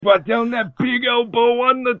Brought down that big elbow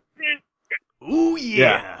on the... Ooh,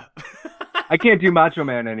 yeah. I can't do Macho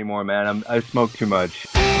Man anymore, man. I smoke too much.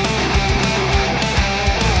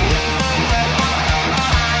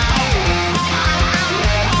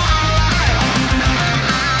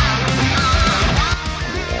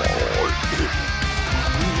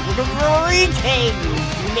 Greetings,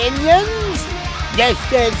 minions! This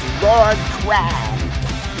is Lord Crab.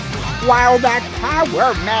 While that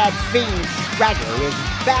power-mad fiend Shredder is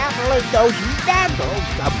battling those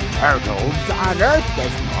megals of turtles on Earth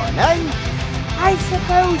this morning, I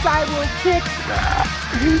suppose I will kick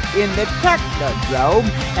in the Technodrome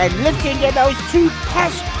and listen to those two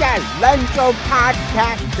pestilential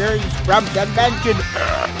podcasters from Dimension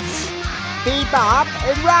Bebop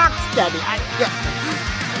and Rocksteady.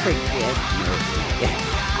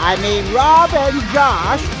 I mean Rob and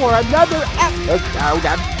Josh for another episode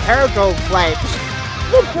of Turtle Flakes.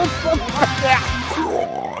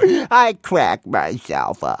 I crack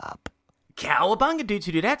myself up. Cowabunga, dudes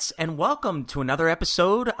who dudettes, and welcome to another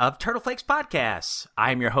episode of Turtle Flakes Podcasts.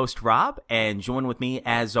 I'm your host, Rob, and join with me,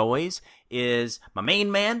 as always, is my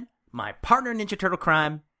main man, my partner in Ninja Turtle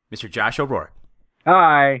crime, Mr. Josh O'Rourke.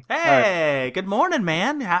 Hi. Hey, good morning,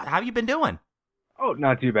 man. How you been doing? Oh,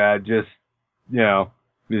 not too bad. Just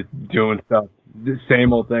doing stuff. The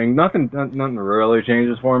same old thing. Nothing really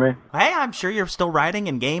changes for me. Hey, I'm sure you're still writing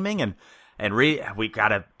and gaming, and we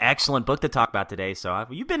got an excellent book to talk about today. So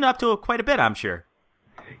you've been up to quite a bit, I'm sure.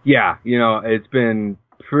 Yeah, it's been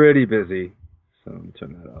pretty busy. So let me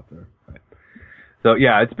turn that off there. Right. So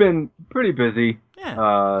yeah, it's been pretty busy.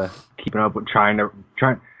 Yeah. Keeping up with trying to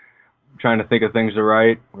think of things to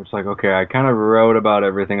write. It's like, okay, I kind of wrote about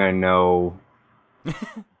everything I know.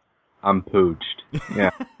 I'm pooched. Yeah.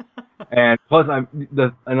 And plus,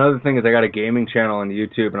 another thing is I got a gaming channel on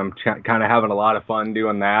YouTube, and I'm kind of having a lot of fun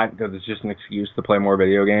doing that because it's just an excuse to play more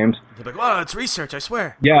video games. You're like, well, it's research, I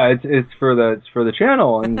swear. Yeah, it's for the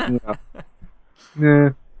channel, and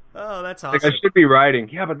Oh, that's awesome. Like I should be writing.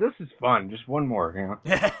 Yeah, but this is fun. Just one more,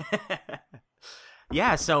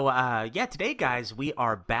 Yeah, so today, guys, we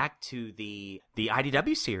are back to the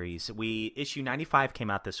IDW series. Issue 95 came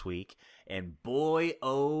out this week, and boy,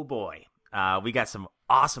 oh boy, we got some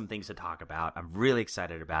awesome things to talk about. I'm really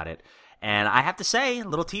excited about it, and I have to say, a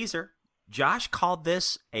little teaser, Josh called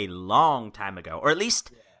this a long time ago, or at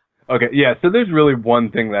least... Okay, yeah, so there's really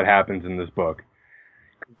one thing that happens in this book.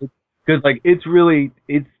 Because,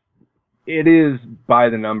 it is by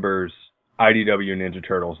the numbers IDW Ninja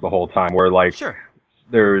Turtles the whole time, where, sure.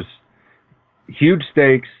 There's huge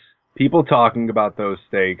stakes, people talking about those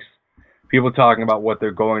stakes, people talking about what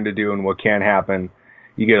they're going to do and what can happen.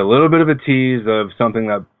 You get a little bit of a tease of something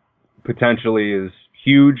that potentially is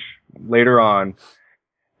huge later on,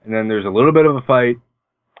 and then there's a little bit of a fight,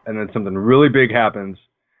 and then something really big happens,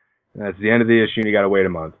 and that's the end of the issue, and you gotta wait a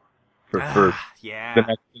month for the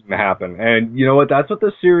next thing to happen. And you know what? That's what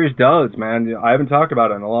this series does, man. I haven't talked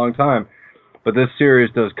about it in a long time. But this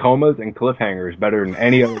series does comas and cliffhangers better than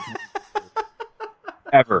any other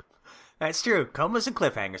ever. That's true. Comas and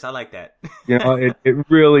cliffhangers. I like that. It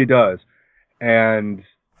really does. And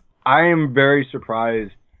I am very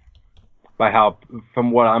surprised by how,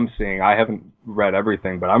 from what I'm seeing, I haven't read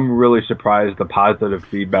everything, but I'm really surprised the positive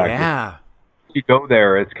feedback. Yeah. If you go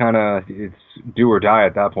there, it's do or die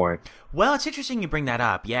at that point. Well, it's interesting you bring that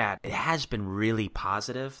up. Yeah, it has been really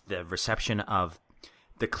positive, the reception of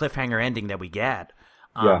the cliffhanger ending that we get,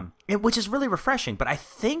 which is really refreshing. But I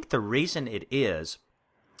think the reason it is,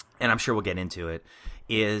 and I'm sure we'll get into it,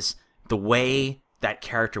 is the way that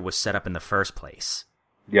character was set up in the first place.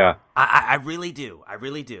 Yeah. I really do. I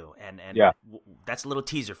really do. And yeah. That's a little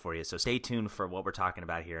teaser for you, so stay tuned for what we're talking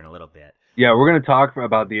about here in a little bit. Yeah, we're going to talk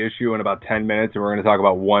about the issue in about 10 minutes, and we're going to talk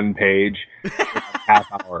about one page in half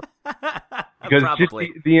hour. Because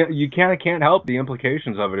probably. You can't help the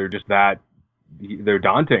implications of it are just that they're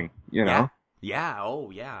daunting, Yeah. Oh,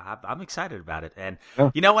 yeah. I'm excited about it. And,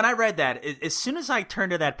 when I read that, as soon as I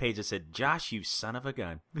turned to that page, I said, Josh, you son of a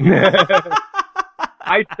gun. That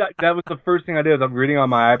was the first thing I did. I'm reading on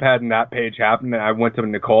my iPad, and that page happened, and I went to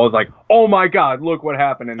Nicole. I was like, oh, my God, look what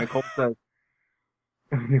happened. And Nicole's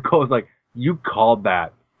like, you called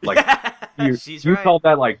that. She's you right. called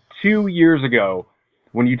that 2 years ago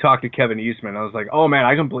when you talked to Kevin Eastman. I was like, oh, man,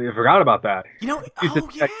 I completely forgot about that. Yeah.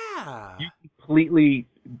 You completely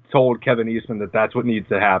told Kevin Eastman that that's what needs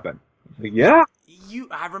to happen. I was like, yeah.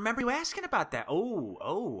 I remember you asking about that.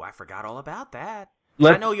 Oh, I forgot all about that.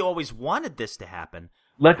 I know you always wanted this to happen.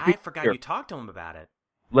 I forgot you talked to him about it.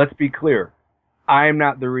 Let's be clear. I'm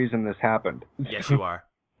not the reason this happened. Yes, you are.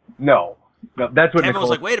 No, that's what Kevin Nicole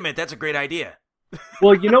was like, wait a minute, that's a great idea.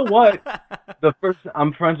 Well, you know what?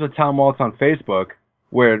 I'm friends with Tom Waltz on Facebook,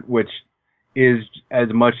 which is as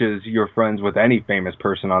much as you're friends with any famous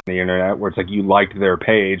person on the internet, where it's like you liked their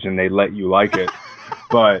page and they let you like it.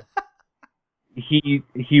 But he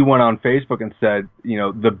went on Facebook and said,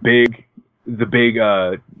 the big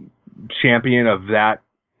champion of that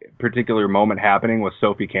particular moment happening was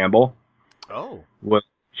Sophie Campbell. Oh.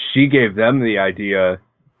 She gave them the idea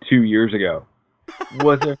 2 years ago.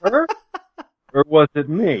 Was it her or was it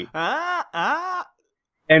me?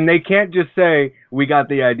 And they can't just say, we got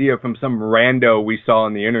the idea from some rando we saw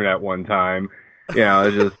on the internet one time.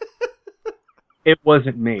 It's just, it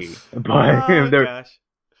wasn't me. But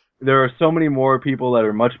there are so many more people that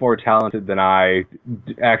are much more talented than I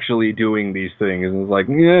actually doing these things. And it's like,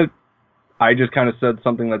 I just kind of said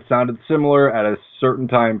something that sounded similar at a certain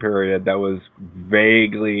time period that was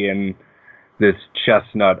vaguely in this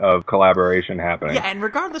chestnut of collaboration happening. Yeah, and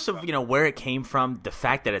regardless of, where it came from, the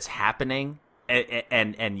fact that it's happening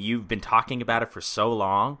and you've been talking about it for so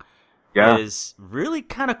long is really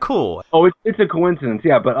kind of cool. Oh, it's a coincidence,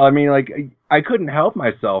 yeah. But, I mean, I couldn't help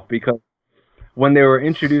myself because when they were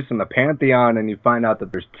introducing the Pantheon and you find out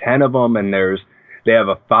that there's 10 of them and they have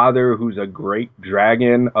a father who's a great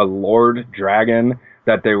dragon, a lord dragon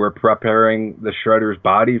that they were preparing the Shredder's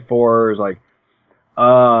body for. It's like,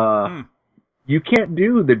 you can't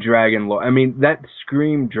do the Dragon Lord. I mean, that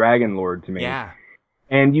screamed Dragon Lord to me. Yeah.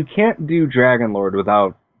 And you can't do Dragon Lord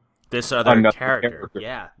without this other character.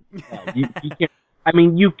 Yeah. You can't. I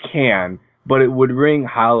mean, you can, but it would ring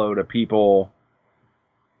hollow to people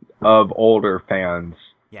of older fans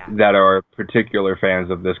that are particular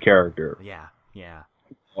fans of this character. Yeah. Yeah.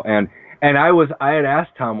 And I had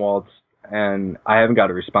asked Tom Waltz, and I haven't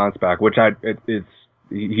got a response back, which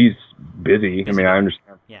he's busy. I mean, I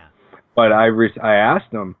understand. Yeah. But I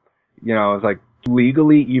asked him, I was like,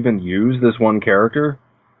 legally even use this one character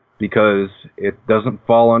because it doesn't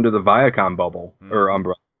fall under the Viacom bubble or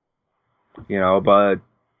umbrella. But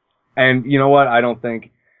and you know what? I don't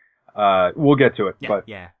think we'll get to it. Yeah. But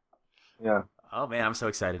yeah. Oh man, I'm so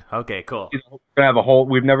excited. Okay, cool. We're gonna have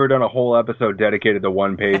we've never done a whole episode dedicated to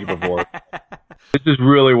one page before. This is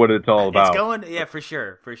really what it's all about. It's going, for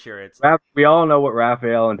sure. It's we all know what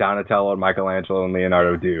Raphael and Donatello and Michelangelo and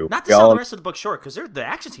Leonardo do. Not to sell the rest of the book short, because the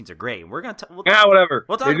action scenes are great. We're gonna whatever.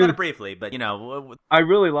 We'll talk about it briefly, but I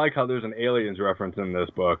really like how there's an aliens reference in this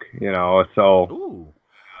book. So. Ooh.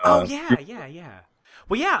 Yeah.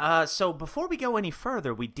 Well, so before we go any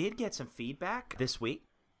further, we did get some feedback this week.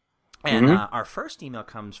 And our first email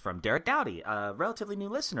comes from Derek Dowdy, a relatively new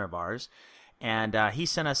listener of ours. And he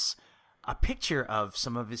sent us a picture of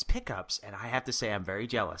some of his pickups. And I have to say I'm very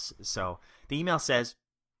jealous. So the email says,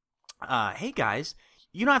 hey, guys,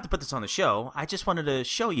 you don't have to put this on the show. I just wanted to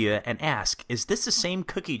show you and ask, is this the same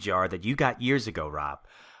cookie jar that you got years ago, Rob?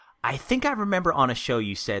 I think I remember on a show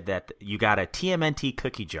you said that you got a TMNT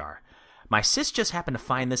cookie jar. My sis just happened to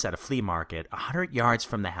find this at a flea market 100 yards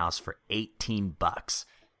from the house for $18.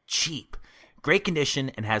 Cheap, great condition,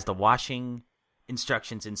 and has the washing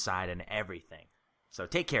instructions inside and everything. So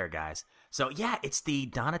take care, guys. So yeah, it's the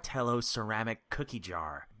Donatello ceramic cookie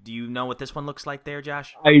jar. Do you know what this one looks like there,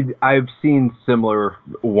 Josh? I've seen similar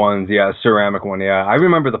ones, ceramic one, I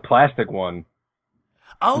remember the plastic one.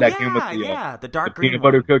 Oh, that came with the dark green peanut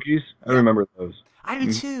butter cookies. I remember those. I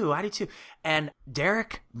do too. And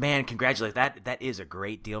Derek, man, congratulations. That is a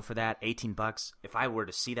great deal for that. $18. If I were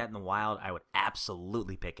to see that in the wild, I would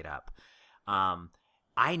absolutely pick it up.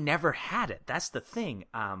 I never had it. That's the thing.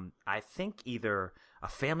 I think either a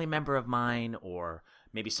family member of mine or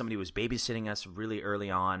maybe somebody was babysitting us really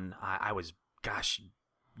early on. I was,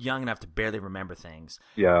 young enough to barely remember things.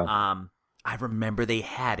 Yeah. I remember they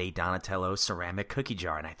had a Donatello ceramic cookie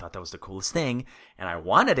jar, and I thought that was the coolest thing, and I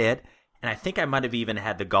wanted it. And I think I might have even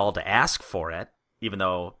had the gall to ask for it, even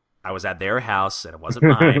though I was at their house and it wasn't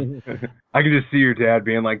mine. I could just see your dad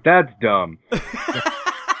being like, that's dumb.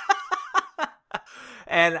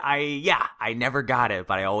 And I never got it,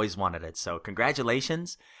 but I always wanted it. So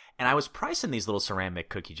congratulations. And I was pricing these little ceramic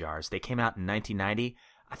cookie jars. They came out in 1990.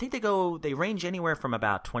 I think they range anywhere from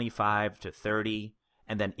about 25 to 30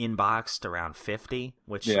 and then inboxed around 50,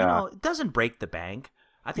 which, it doesn't break the bank.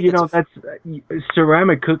 I think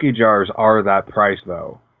ceramic cookie jars are that price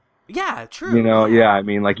though. Yeah, true. I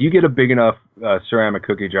mean, like you get a big enough ceramic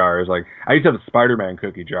cookie jar. It's like I used to have a Spider-Man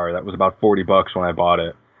cookie jar that was about $40 when I bought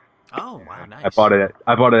it. Oh wow, nice. I bought it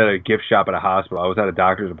at a gift shop at a hospital. I was at a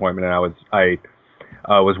doctor's appointment and I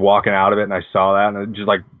was walking out of it and I saw that and it just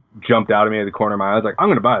like jumped out of me at the corner of my eye. I was like, I'm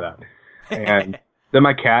gonna buy that. And then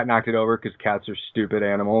my cat knocked it over because cats are stupid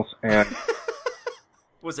animals. And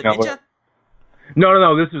was it Ninja?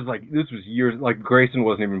 No. This was years. Like Grayson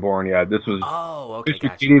wasn't even born yet. This was okay, Mr.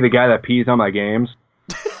 gotcha. Keaty, the guy that pees on my games.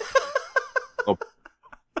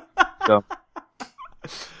 So.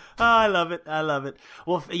 Oh, I love it.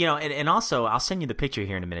 Well, and also I'll send you the picture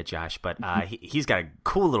here in a minute, Josh. But he's got a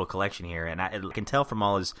cool little collection here, and I can tell from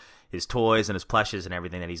all his toys and his plushes and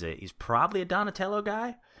everything that he's probably a Donatello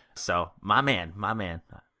guy. So my man.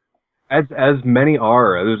 As many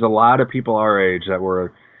are. There's a lot of people our age that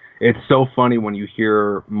were. It's so funny when you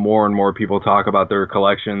hear more and more people talk about their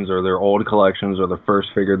collections or their old collections or the first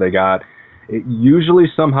figure they got. It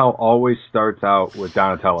usually somehow always starts out with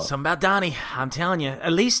Donatello. Something about Donnie, I'm telling you.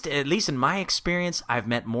 At least in my experience, I've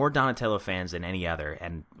met more Donatello fans than any other,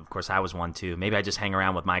 and of course I was one too. Maybe I just hang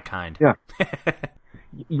around with my kind. Yeah.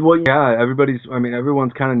 Well, yeah.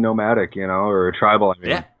 Everyone's kind of nomadic, or tribal.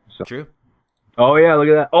 Yeah. So. True. Oh yeah, look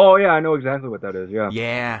at that. Oh yeah, I know exactly what that is.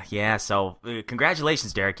 Yeah. Yeah. So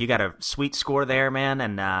congratulations, Derek. You got a sweet score there, man,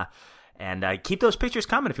 and keep those pictures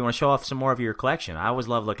coming if you want to show off some more of your collection. I always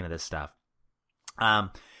love looking at this stuff.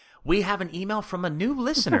 We have an email from a new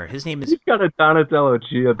listener. His name is. You got a Donatello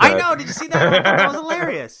geodack. I know. Did you see that? That was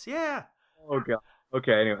hilarious. Yeah. Oh god.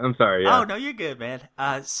 Okay. Anyway, I'm sorry. Yeah. Oh no, you're good, man.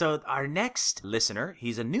 So our next listener,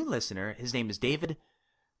 he's a new listener. His name is David.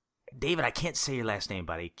 David, I can't say your last name,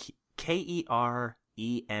 buddy. Keremes.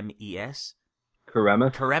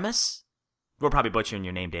 Keremes. We're probably butchering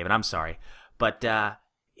your name, David. I'm sorry, but.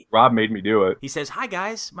 Rob made me do it. He says, "Hi,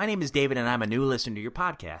 guys. My name is David, and I'm a new listener to your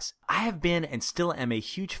podcast. I have been and still am a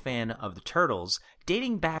huge fan of the Turtles,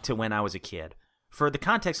 dating back to when I was a kid. For the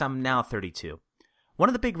context, I'm now 32. One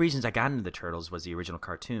of the big reasons I got into the Turtles was the original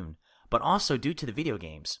cartoon, but also due to the video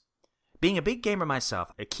games. Being a big gamer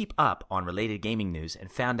myself, I keep up on related gaming news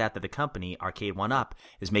and found out that the company, Arcade1Up,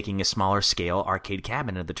 is making a smaller-scale arcade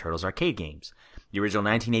cabinet of the Turtles arcade games, the original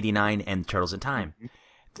 1989 and Turtles in Time.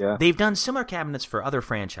 Yeah. They've done similar cabinets for other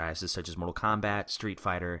franchises such as Mortal Kombat, Street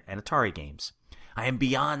Fighter, and Atari games. I am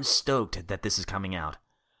beyond stoked that this is coming out.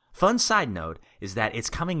 Fun side note is that it's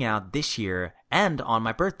coming out this year and on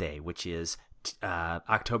my birthday, which is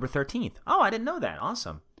October 13th. Oh, I didn't know that.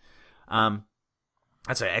 Awesome.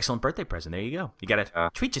 That's an excellent birthday present. There you go. You got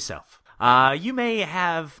to treat yourself. You may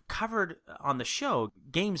have covered on the show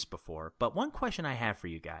games before, but one question I have for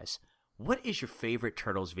you guys. What is your favorite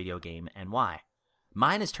Turtles video game and why?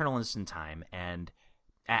 Mine is Turtles in Time, and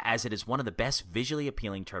as it is one of the best visually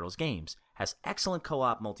appealing Turtles games, has excellent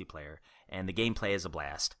co-op multiplayer, and the gameplay is a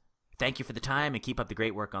blast. Thank you for the time, and keep up the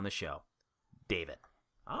great work on the show. David.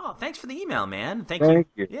 Oh, thanks for the email, man. Thank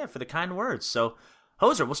you. Yeah, for the kind words. So,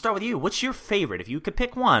 Hoser, we'll start with you. What's your favorite? If you could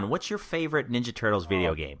pick one, what's your favorite Ninja Turtles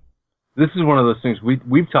video game? This is one of those things,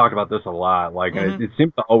 we've talked about this a lot, it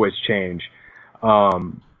seems to always change.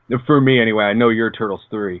 For me, anyway, I know you're Turtles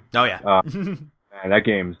 3. Oh, yeah. Man, that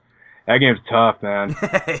game's tough, man.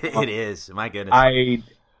 It is. My goodness.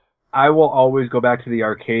 I will always go back to the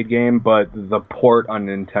arcade game, but the port on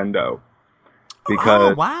Nintendo.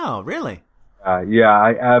 Because, oh, wow, really? Yeah,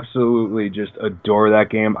 I absolutely just adore that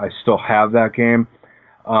game. I still have that game,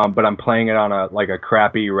 but I'm playing it on a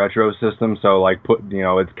crappy retro system. So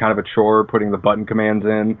it's kind of a chore putting the button commands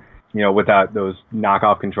in, without those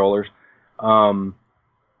knockoff controllers.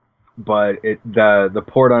 But the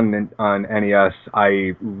port on NES,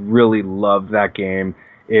 I really loved that game.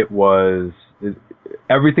 It was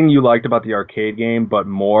everything you liked about the arcade game, but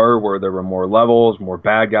more, where there were more levels, more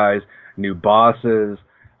bad guys, new bosses,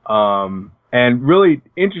 and really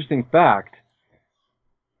interesting fact,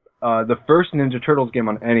 the first Ninja Turtles game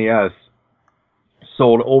on NES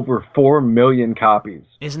sold over 4 million copies.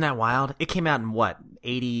 Isn't that wild? It came out in what,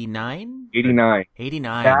 89? 89.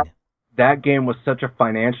 89. That game was such a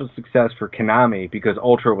financial success for Konami, because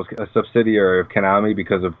Ultra was a subsidiary of Konami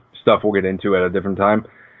because of stuff we'll get into at a different time.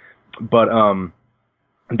 But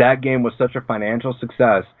that game was such a financial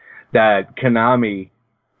success that Konami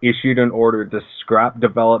issued an order to scrap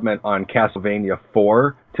development on Castlevania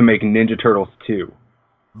 4 to make Ninja Turtles 2.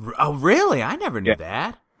 Oh, really? I never knew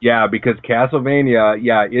that. Yeah, because Castlevania,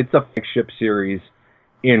 it's a flagship series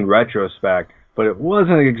in retrospect, but it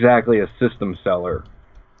wasn't exactly a system seller.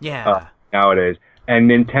 Yeah. Nowadays. And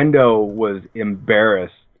Nintendo was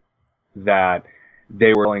embarrassed that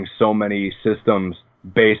they were selling so many systems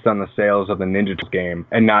based on the sales of the Ninja Turtles game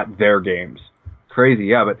and not their games. Crazy,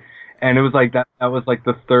 yeah, and it was like that was like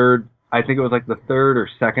the third or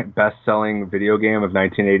second best-selling video game of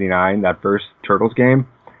 1989, that first Turtles game.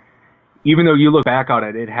 Even though you look back on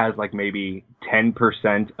it, it has like maybe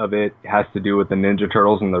 10% of it has to do with the Ninja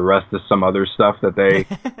Turtles and the rest is some other stuff that they...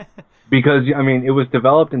 Because, it was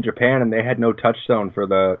developed in Japan and they had no touchstone for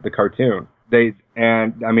the cartoon. They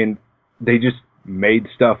just made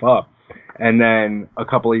stuff up. And then a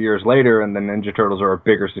couple of years later, and the Ninja Turtles are a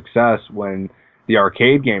bigger success, when the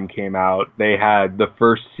arcade game came out, they had the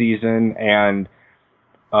first season and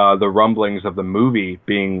the rumblings of the movie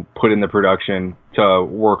being put in the production to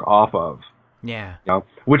work off of. Yeah. You know?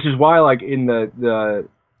 Which is why, like, in the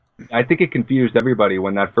I think it confused everybody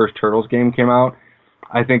when that first Turtles game came out.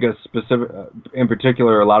 I think in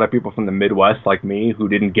particular, a lot of people from the Midwest, like me, who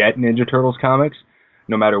didn't get Ninja Turtles comics,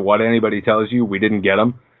 no matter what anybody tells you, we didn't get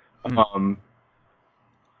them.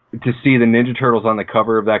 To see the Ninja Turtles on the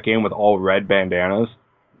cover of that game with all red bandanas,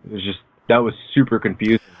 that was super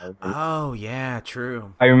confusing. Oh yeah,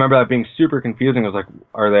 true. I remember that being super confusing. I was like,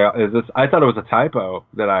 I thought it was a typo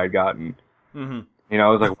that I had gotten. Mm-hmm. You know,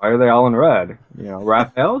 I was like, why are they all in red? You know,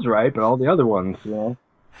 Raphael's right, but all the other ones, you know.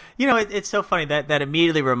 You know, it's so funny that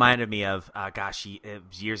immediately reminded me of, it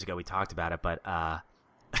was years ago we talked about it, but I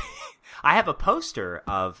have a poster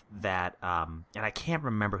of that, and I can't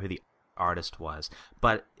remember who the artist was,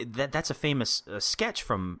 but that's a famous sketch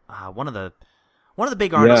from one of the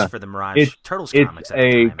big artists for the Mirage Turtles comics.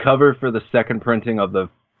 It's a cover for the second printing of the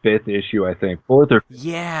 5th issue, I think, 4th or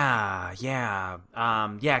 5th. Yeah,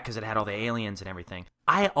 because it had all the aliens and everything.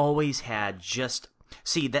 I always had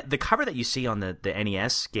the cover that you see on the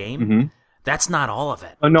NES game. Mm-hmm. That's not all of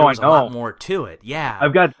it. Oh, no, There was I know. a lot more to it. Yeah. I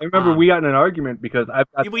remember we got in an argument because I've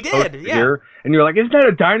got we did, yeah. here, and you're like, isn't that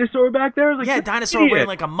a dinosaur back there? I was like, yeah, dinosaur wearing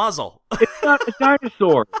like a muzzle. It's not a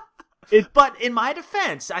dinosaur. But in my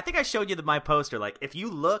defense, I think I showed you my poster. Like, if you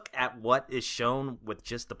look at what is shown with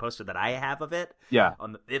just the poster that I have of it,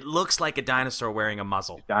 it looks like a dinosaur wearing a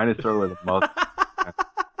muzzle. Dinosaur with a muzzle.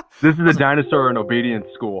 This is a dinosaur in obedience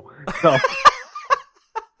school. So.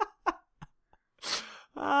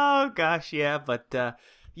 Oh gosh, yeah, but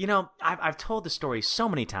you know, I've told the story so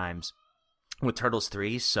many times with Turtles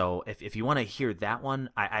 3. So if you want to hear that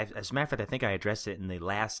one, I as a matter of fact, I think I addressed it in the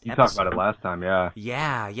last episode. You talked about it last time, yeah.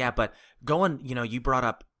 Yeah, but you brought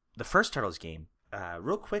up the first Turtles game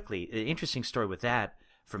real quickly. An interesting story with that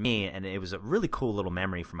for me, and it was a really cool little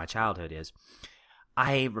memory from my childhood. Is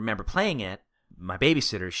I remember playing it. My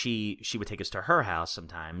babysitter, she would take us to her house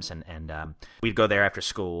sometimes, and we'd go there after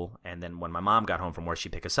school, and then when my mom got home from work,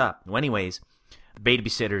 she'd pick us up. Well, anyways, the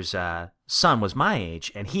babysitter's son was my age,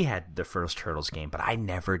 and he had the first Turtles game, but I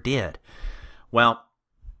never did. Well,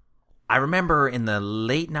 I remember in the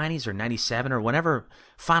late 90s or 97 or whenever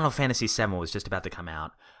Final Fantasy VII was just about to come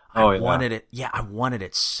out, I wanted it. Yeah, I wanted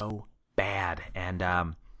it so bad, and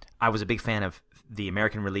I was a big fan of the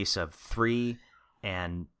American release of 3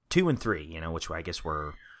 and 2 and 3, you know, which I guess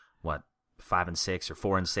were, 5 and 6 or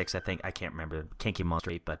 4 and 6, I think. I can't remember. Can't keep them on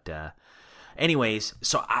straight. But anyways,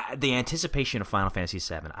 so the anticipation of Final Fantasy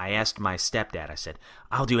VII, I asked my stepdad, I said,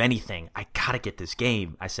 I'll do anything. I got to get this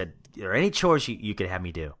game. I said, are there any chores you could have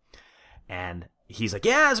me do? And he's like,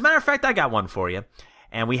 yeah, as a matter of fact, I got one for you.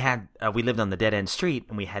 And we lived on the dead-end street,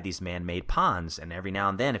 and we had these man-made ponds. And every now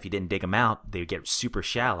and then, if you didn't dig them out, they would get super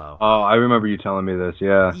shallow. Oh, I remember you telling me this,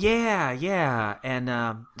 yeah. Yeah.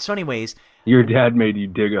 And so anyways... Your stepdad made you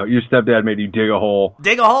dig a hole.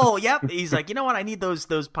 Dig a hole, yep. He's like, you know what? I need those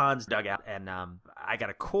ponds dug out. And I got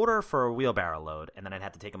a quarter for a wheelbarrow load, and then I'd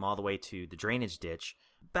have to take them all the way to the drainage ditch,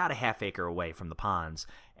 about a half acre away from the ponds,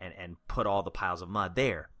 and put all the piles of mud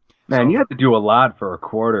there. Man, you have to do a lot for a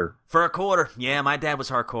quarter. For a quarter. Yeah, my dad was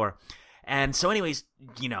hardcore. And so anyways,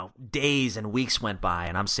 you know, days and weeks went by,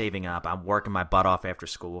 and I'm saving up. I'm working my butt off after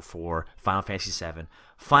school for Final Fantasy VII.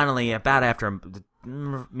 Finally, about after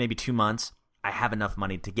maybe 2 months, I have enough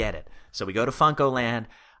money to get it. So we go to Funko Land.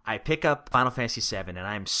 I pick up Final Fantasy VII, and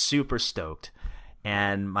I'm super stoked.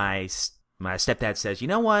 And my stepdad says, you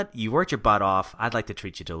know what? You worked your butt off. I'd like to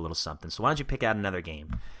treat you to a little something. So why don't you pick out another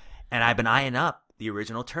game? And I've been eyeing up the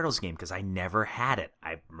original Turtles game because I never had it.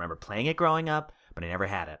 I remember playing it growing up, but I never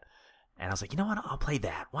had it. And I was like, you know what? I'll play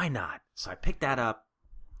that. Why not? So I picked that up,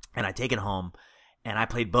 and I take it home, and I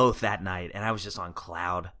played both that night, and I was just on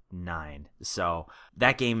cloud 9. So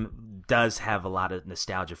that game does have a lot of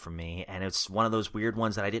nostalgia for me, and it's one of those weird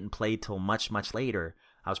ones that I didn't play till much, much later.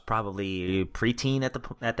 I was probably preteen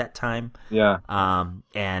at that time. Yeah.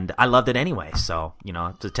 And I loved it anyway. So, you know,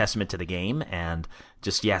 it's a testament to the game, and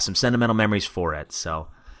just, some sentimental memories for it. So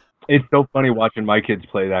it's so funny watching my kids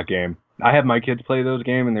play that game. I have my kids play those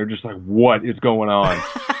games, and they're just like, what is going on?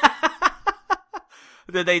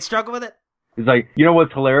 Did they struggle with it? It's like, you know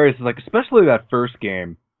what's hilarious is like, especially that first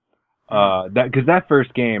game, because that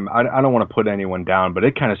first game, I don't want to put anyone down, but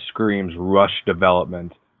it kind of screams rush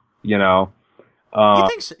development, you know? You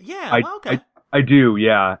think so? Yeah, okay. I do,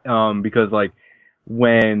 yeah. Because like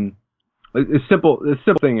when the simple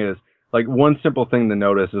thing is like one simple thing to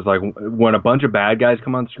notice is like when a bunch of bad guys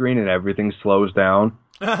come on screen and everything slows down.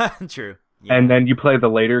 True. Yeah. And then you play the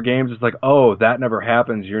later games, it's like, oh, that never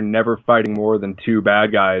happens. You're never fighting more than 2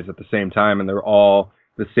 bad guys at the same time, and they're all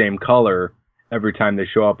the same color every time they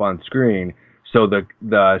show up on screen. So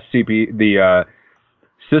the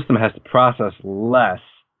system has to process less,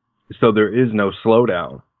 so there is no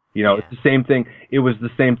slowdown. You know, Yeah. it's the same thing. It was the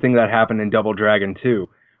same thing that happened in Double Dragon 2,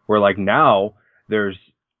 where like now there's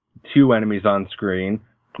 2 enemies on screen,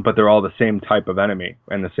 but they're all the same type of enemy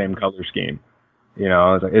and the same color scheme. You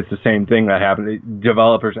know, it's the same thing that happened.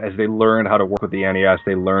 Developers, as they learned how to work with the NES,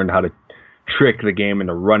 they learned how to trick the game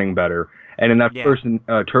into running better. And in that first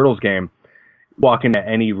Turtles game, walk into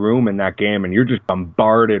any room in that game and you're just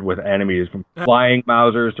bombarded with enemies, from flying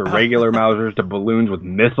Mousers to regular Mousers to balloons with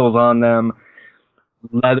missiles on them,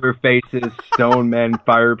 leather faces, stone men,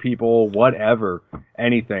 fire people, whatever,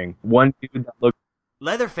 anything. One dude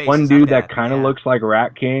that kind of looks like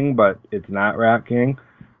Rat King, but it's not Rat King.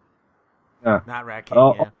 Not Rat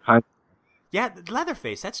King, yeah,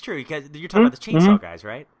 Leatherface, that's true. You're talking about the chainsaw guys,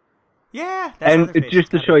 right? Yeah, that's and Leatherface. It's just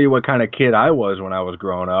to show you what kind of kid I was when I was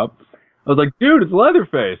growing up. I was like, dude, it's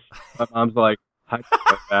Leatherface. My mom's like, how do you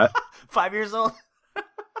know that? 5 years old?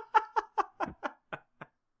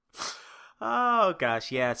 Oh,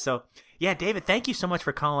 gosh, yeah. So, yeah, David, thank you so much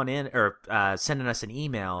for calling in or sending us an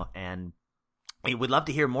email, and we would love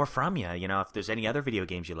to hear more from you, you know, if there's any other video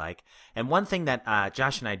games you like. And one thing that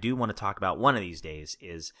Josh and I do want to talk about one of these days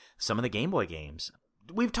is some of the Game Boy games.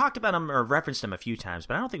 We've talked about them or referenced them a few times,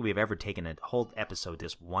 but I don't think we've ever taken a whole episode to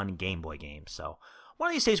just one Game Boy game. So one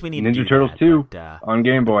of these days we need to do Ninja Turtles that, 2 but, on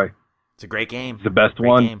Game Boy. It's a great game. It's the best great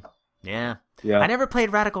one. Game. Yeah. Yeah. I never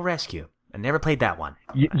played Radical Rescue. I never played that one.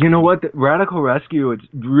 You know what? Radical Rescue, it's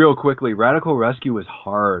real quickly, Radical Rescue is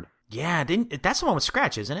hard. Yeah, that's the one with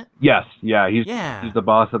Scratch, isn't it? Yes, yeah. He's the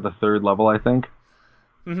boss at the 3rd level, I think.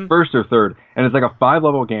 Mm-hmm. 1st or 3rd. And it's like a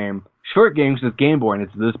 5-level game. Short game because it's Game Boy and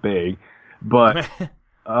it's this big. But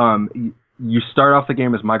you start off the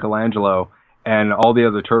game as Michelangelo and all the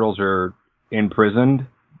other turtles are imprisoned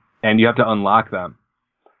and you have to unlock them.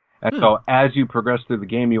 And so as you progress through the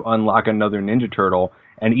game, you unlock another Ninja Turtle,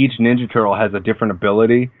 and each Ninja Turtle has a different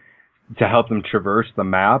ability to help them traverse the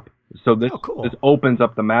map. So this opens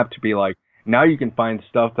up the map to be like, now you can find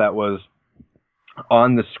stuff that was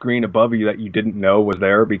on the screen above you that you didn't know was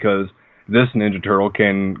there because this Ninja Turtle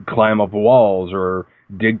can climb up walls or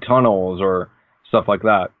dig tunnels or stuff like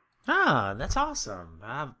that. Ah, that's awesome.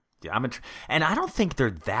 And I don't think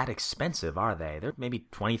they're that expensive, are they? They're maybe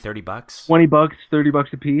 $20, $30. $20,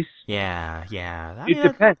 $30 a piece. Yeah. It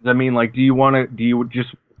depends. I mean, like,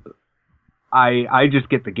 I just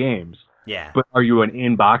get the games. Yeah. But are you an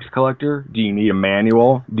in-box collector? Do you need a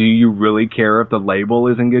manual? Do you really care if the label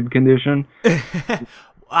is in good condition?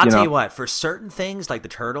 I'll tell you what, for certain things like the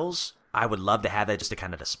Turtles, I would love to have that just to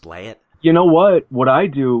kind of display it. You know what? What I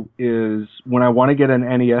do is when I want to get an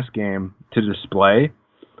NES game to display,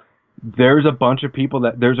 there's a bunch of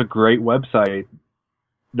people there's a great website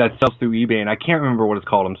that sells through eBay, and I can't remember what it's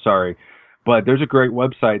called, I'm sorry. But there's a great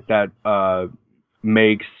website that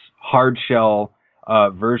makes hard shell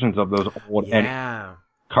versions of those old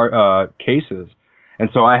cases. And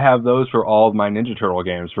so I have those for all of my Ninja Turtle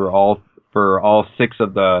games, for all 6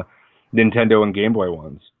 of the Nintendo and Game Boy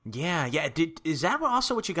ones. Yeah. Is that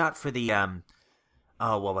also what you got for the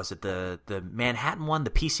what was it? The Manhattan one, the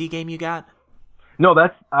PC game you got? No,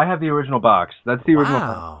 I have the original box. That's the original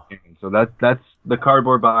box game. So that's the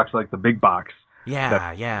cardboard box, like the big box.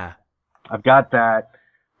 Yeah. I've got that.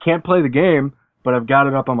 Can't play the game, but I've got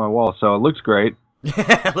it up on my wall, so it looks great.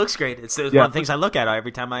 It looks great. It's one of the things I look at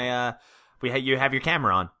every time you have your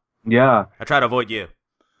camera on. Yeah. I try to avoid you.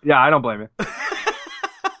 Yeah, I don't blame you.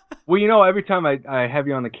 Well, every time I have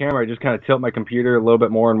you on the camera, I just kind of tilt my computer a little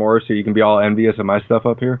bit more and more so you can be all envious of my stuff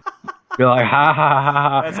up here. Be like, ha, ha, ha,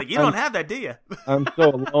 ha. It's like, you don't have that, do you? I'm so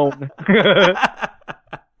alone.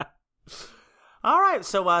 All right,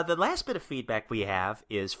 so the last bit of feedback we have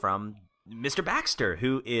is from Mr. Baxter,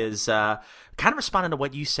 who is kind of responding to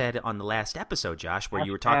what you said on the last episode, Josh, where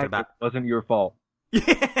you were talking about... It wasn't your fault.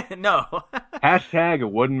 No. Hashtag,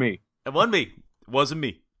 it wasn't me. It wasn't me. It wasn't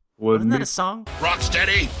me. Wasn't that a song?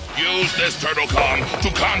 Rocksteady, use this TurtleCon to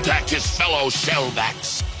contact his fellow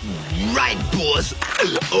shellbacks. Right, boss.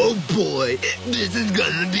 Oh, boy. This is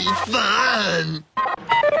gonna be fun.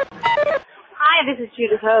 Hi, this is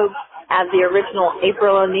Judith Hogue as the original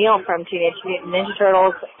April O'Neil from Teenage Mutant Ninja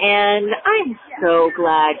Turtles, and I'm so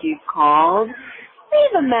glad you called.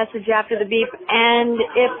 Leave a message after the beep, and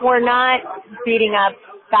if we're not beating up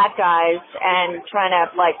bad guys and trying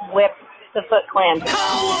to, whip the Foot Clan,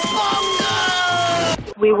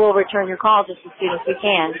 we will return your call just as soon as we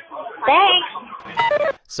can.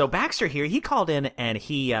 Thanks! So Baxter here, he called in and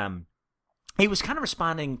he he was kind of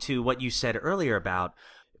responding to what you said earlier about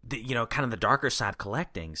kind of the darker side of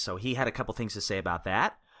collecting. So he had a couple things to say about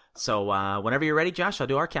that. So whenever you're ready, Josh, I'll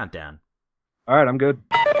do our countdown. All right, I'm good.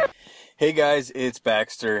 Hey guys, it's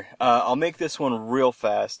Baxter. I'll make this one real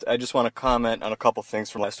fast. I just want to comment on a couple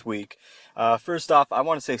things from last week. First off, I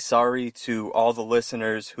want to say sorry to all the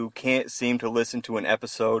listeners who can't seem to listen to an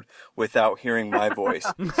episode without hearing my voice.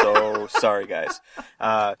 So sorry, guys.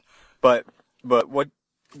 But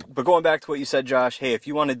going back to what you said, Josh, hey, if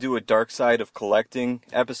you want to do a dark side of collecting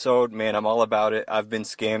episode, man, I'm all about it. I've been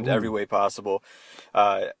scammed every way possible.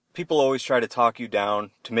 People always try to talk you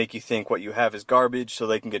down to make you think what you have is garbage so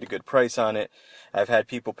they can get a good price on it. I've had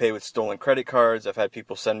people pay with stolen credit cards. I've had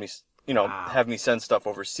people send me, have me send stuff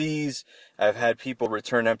overseas. I've had people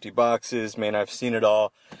return empty boxes. Man, I've seen it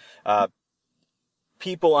all.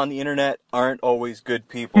 People on the internet aren't always good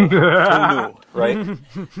people. Who knew, right?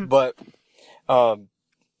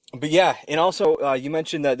 But yeah, and also you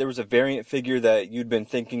mentioned that there was a variant figure that you'd been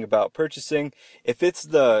thinking about purchasing. If it's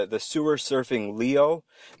the sewer surfing Leo,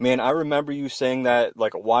 man, I remember you saying that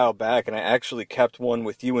like a while back, and I actually kept one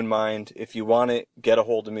with you in mind. If you want it, get a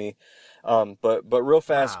hold of me. But real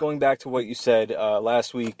fast, going back to what you said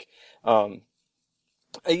last week, asking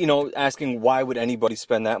why would anybody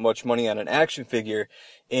spend that much money on an action figure,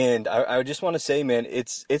 and I just want to say, man,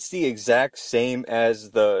 it's the exact same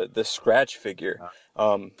as the scratch figure.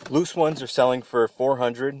 Loose ones are selling for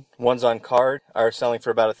 $400. Ones on card are selling for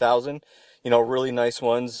about $1,000. Really nice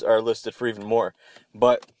ones are listed for even more.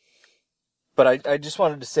 But I just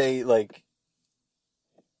wanted to say, like,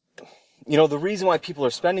 the reason why people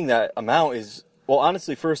are spending that amount is, well,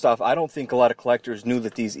 honestly, first off, I don't think a lot of collectors knew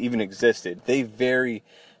that these even existed. They very,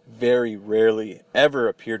 very rarely ever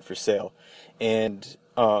appeared for sale. And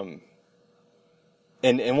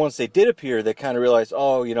once they did appear, they kind of realized,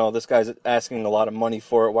 this guy's asking a lot of money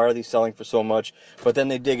for it. Why are they selling for so much? But then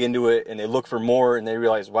they dig into it and they look for more and they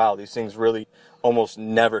realize, wow, these things really almost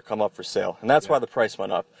never come up for sale. And that's why the price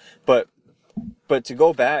went up. But to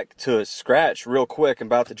go back to Scratch real quick, I'm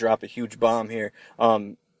about to drop a huge bomb here.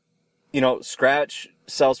 Scratch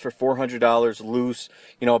sells for $400 loose,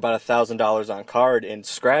 about $1,000 on card, and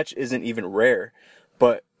Scratch isn't even rare.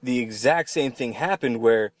 But the exact same thing happened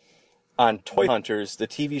where on Toy Hunters, the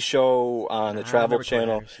TV show on the Travel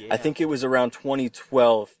Channel, I think it was around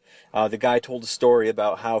 2012, the guy told a story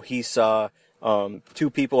about how he saw two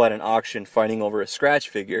people at an auction fighting over a Scratch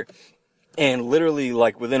figure. And literally,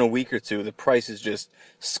 like, within a week or two, the prices just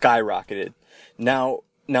skyrocketed. Now,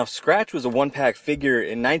 Scratch was a one-pack figure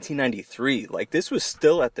in 1993. Like, this was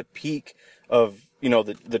still at the peak of,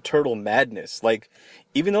 the Turtle madness. Like,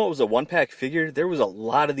 even though it was a one-pack figure, there was a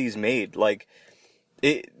lot of these made. Like,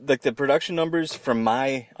 the production numbers, from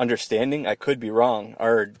my understanding, I could be wrong,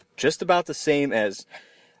 are just about the same as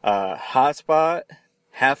Hotspot,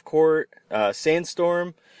 Half Court,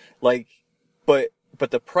 Sandstorm. Like, but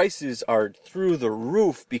the prices are through the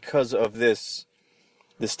roof because of this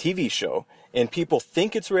TV show. And people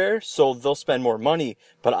think it's rare, so they'll spend more money.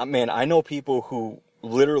 But, man, I know people who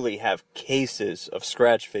literally have cases of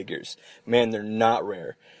Scratch figures. Man, they're not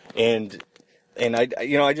rare. And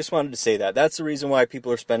I just wanted to say that. That's the reason why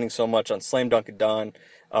people are spending so much on Slam Dunk and Don.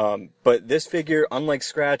 But this figure, unlike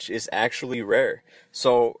Scratch, is actually rare.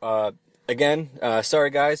 So, again, sorry,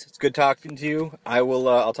 guys. It's good talking to you.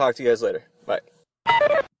 I'll talk to you guys later. Bye.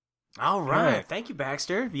 All right. Thank you,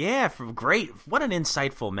 Baxter. Yeah, great. What an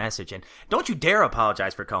insightful message. And don't you dare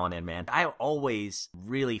apologize for calling in, man. I'm always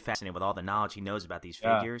really fascinated with all the knowledge he knows about these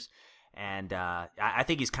figures. And I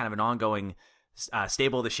think he's kind of an ongoing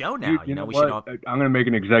staple of the show now. You know what? I'm going to make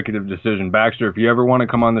an executive decision. Baxter, if you ever want to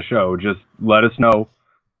come on the show, just let us know.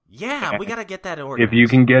 Yeah, we got to get that organized. If you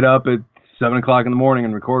can get up at 7 o'clock in the morning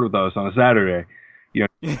and record with us on a Saturday,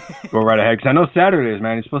 go right ahead. Because I know Saturdays,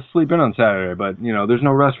 man, you're supposed to sleep in on Saturday, but, there's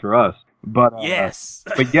no rest for us. But yes.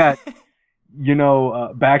 But yet,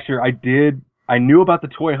 Baxter, I knew about the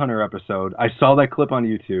Toy Hunter episode. I saw that clip on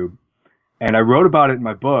YouTube, and I wrote about it in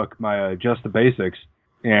my book, my Just the Basics.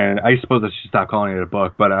 And I suppose I should stop calling it a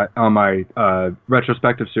book, but on my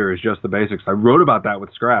retrospective series, Just the Basics, I wrote about that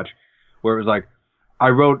with Scratch, where it was like, I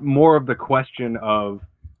wrote more of the question of,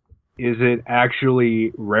 is it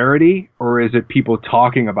actually rarity, or is it people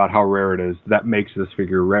talking about how rare it is that makes this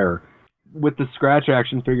figure rare? With the Scratch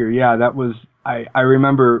action figure, yeah, that was, I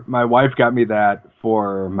remember my wife got me that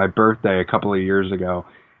for my birthday a couple of years ago,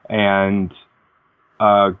 and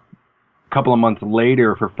a couple of months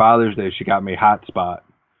later for Father's Day, she got me Hotspot.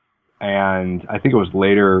 And I think it was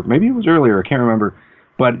later, maybe it was earlier, I can't remember.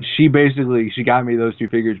 But she got me those two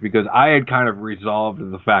figures because I had kind of resolved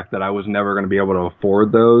the fact that I was never going to be able to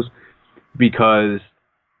afford those, because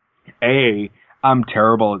I'm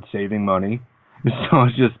terrible at saving money. So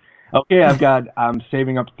it's just, okay, I'm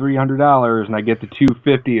saving up $300 and I get to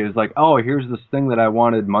 $250. It's like, oh, here's this thing that I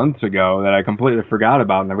wanted months ago that I completely forgot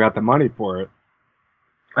about and I've got the money for it.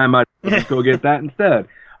 I might just go get that instead.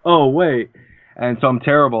 Oh, wait. And so I'm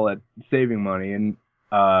terrible at saving money, and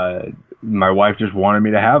my wife just wanted me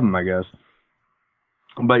to have them, I guess.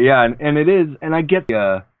 But yeah, and it is, and I get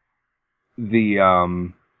the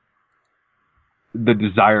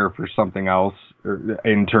desire for something else,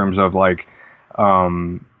 in terms of like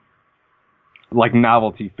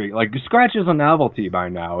novelty figure. Like Scratch is a novelty by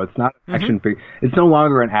now. It's not an action figure. It's no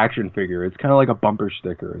longer an action figure. It's kind of like a bumper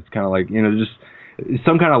sticker. It's kind of like, just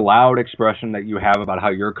some kind of loud expression that you have about how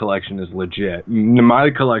your collection is legit.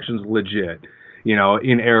 My collection's legit,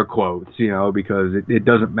 in air quotes, because it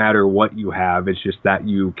doesn't matter what you have. It's just that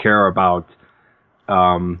you care about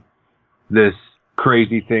this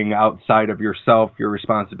crazy thing outside of yourself, your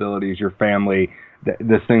responsibilities, your family,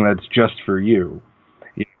 this thing that's just for you.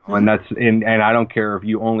 And and I don't care if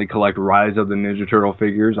you only collect Rise of the Ninja Turtle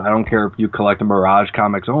figures. I don't care if you collect Mirage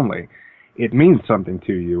comics only. It means something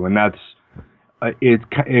to you, and that's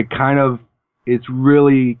it's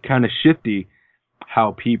really kind of shifty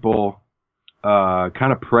how people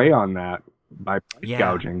kind of prey on that by price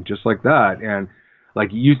gouging, just like that. And like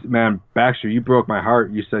Baxter, you broke my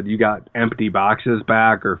heart. You said you got empty boxes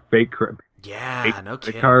back or fake no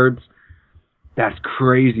kidding. cards. That's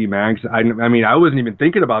crazy, man. 'Cause I mean, I wasn't even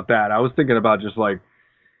thinking about that. I was thinking about just like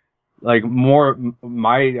more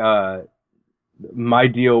my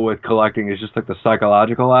deal with collecting is just like the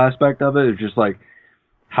psychological aspect of it. It's just like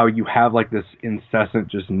how you have like this incessant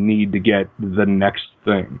just need to get the next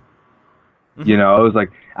thing. It was like,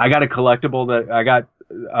 I got a collectible that I got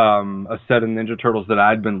a set of Ninja Turtles that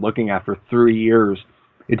I'd been looking at for 3 years.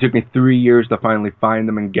 It took me 3 years to finally find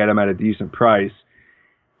them and get them at a decent price.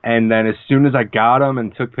 And then as soon as I got them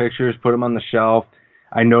and took pictures, put them on the shelf,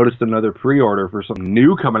 I noticed another pre-order for something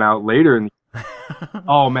new coming out later. And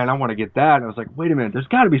oh man, I want to get that. And I was like, wait a minute, there's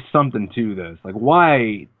got to be something to this. Like,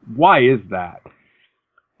 why is that?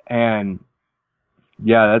 And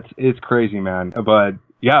yeah, it's crazy, man. But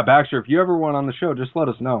yeah, Baxter, if you ever want on the show, just let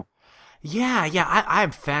us know. Yeah,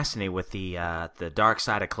 I'm fascinated with the dark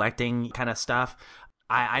side of collecting kind of stuff.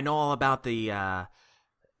 I know all about the.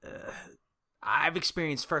 I've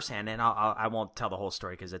experienced firsthand, and I won't tell the whole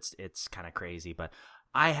story because it's kind of crazy. But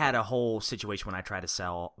I had a whole situation when I tried to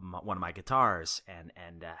sell one of my guitars,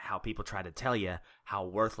 and how people try to tell you how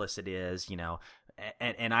worthless it is,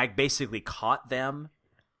 and I basically caught them.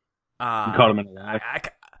 You caught them in a lie.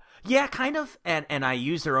 Yeah, kind of, and I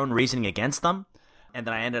used their own reasoning against them. And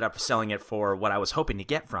then I ended up selling it for what I was hoping to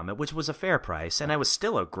get from it, which was a fair price, and it was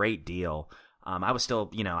still a great deal. I was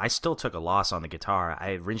still, I still took a loss on the guitar.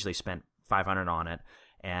 I originally spent $500 on it,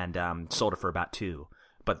 and sold it for about $200.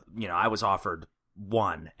 But I was offered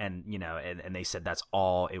 $1, and and they said that's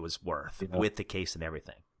all it was worth with the case and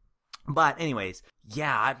everything. But anyways,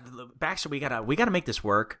 yeah, Baxter, we gotta make this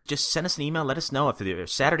work. Just send us an email. Let us know if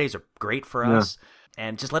Saturdays are great for us.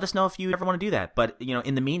 And just let us know if you ever want to do that. But,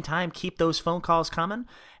 in the meantime, keep those phone calls coming.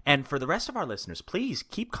 And for the rest of our listeners, please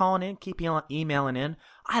keep calling in, keep emailing in.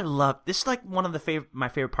 I love this. Is like one of my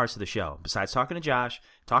favorite parts of the show. Besides talking to Josh,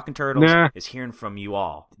 talking Turtles, is hearing from you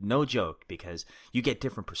all. No joke, because you get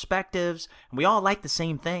different perspectives, and we all like the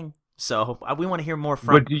same thing. So we want to hear more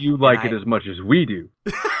from. But do you like it as much as we do?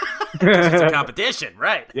 Because it's a competition,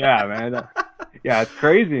 right? Yeah, man. Yeah, it's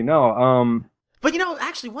crazy. No, But,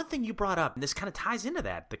 actually, one thing you brought up, and this kind of ties into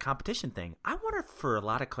that, the competition thing. I wonder if for a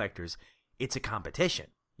lot of collectors, it's a competition.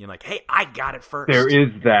 You're like, hey, I got it first. There is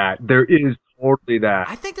that. There is totally that.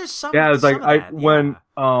 I think there's some. Yeah, it's like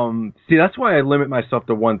see, that's why I limit myself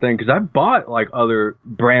to one thing, because I bought like other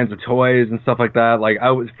brands of toys and stuff like that. Like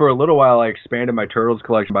for a little while, I expanded my Turtles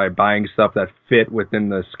collection by buying stuff that fit within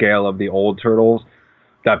the scale of the old Turtles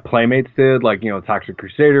that Playmates did, like Toxic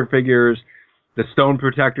Crusader figures. The Stone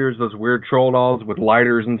Protectors, those weird troll dolls with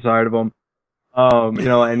lighters inside of them.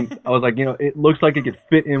 And I was like, it looks like it could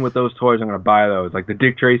fit in with those toys. I'm going to buy those. Like the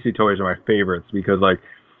Dick Tracy toys are my favorites because like,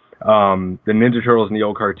 the Ninja Turtles in the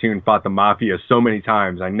old cartoon fought the Mafia so many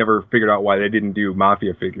times. I never figured out why they didn't do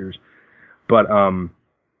Mafia figures. But,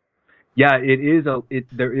 yeah,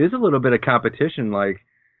 there is a little bit of competition. Like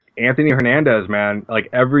Anthony Hernandez, man, like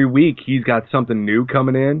every week he's got something new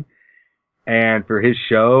coming in. And for his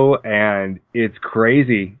show, and it's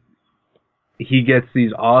crazy. He gets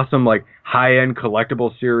these awesome, like, high-end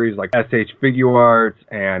collectible series, like SH Figuarts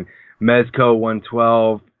and Mezco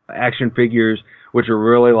 112 action figures, which are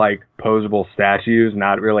really, like, posable statues,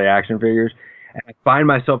 not really action figures. And I find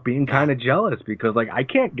myself being kind of jealous because, like, I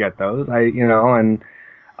can't get those.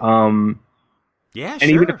 Yeah,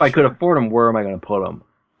 and even if I could afford them, where am I going to put them?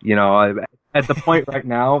 You know, at the point right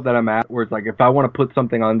now that I'm at where it's like, if I want to put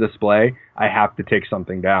something on display, I have to take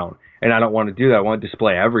something down. And I don't want to do that. I want to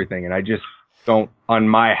display everything. And I just don't, on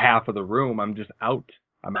my half of the room, I'm just out.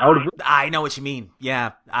 I'm out of room. I know what you mean.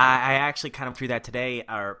 Yeah. I actually kind of threw that today,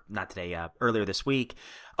 or not today, earlier this week.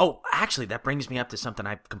 Oh, actually, that brings me up to something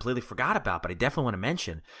I completely forgot about, but I definitely want to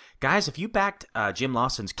mention. Guys, if you backed Jim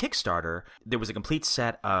Lawson's Kickstarter, there was a complete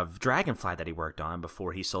set of Dragonfly that he worked on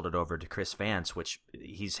before he sold it over to Chris Vance, which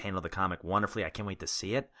he's handled the comic wonderfully. I can't wait to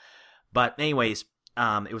see it. But anyways,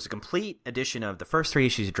 it was a complete edition of the first 3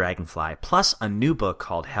 issues of Dragonfly, plus a new book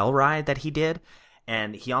called Hellride that he did.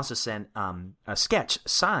 And he also sent a sketch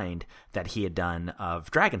signed that he had done of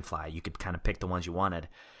Dragonfly. You could kind of pick the ones you wanted.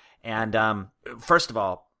 And first of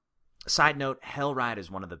all, side note, Hellride is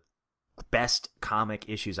one of the best comic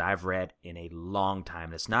issues I've read in a long time.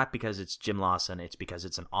 And it's not because it's Jim Lawson. It's because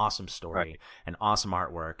it's an awesome story, an awesome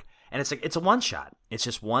artwork. And it's a one-shot. It's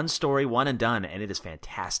just one story, one and done, and it is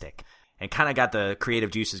fantastic. And kind of got the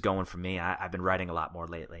creative juices going for me. I've been writing a lot more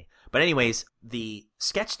lately. But anyways, the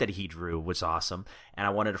sketch that he drew was awesome, and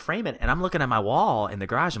I wanted to frame it. And I'm looking at my wall in the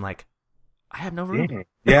garage. I'm like, I have no room.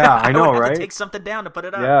 Yeah, I know, I would have right? to take something down to put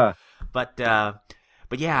it up. Yeah.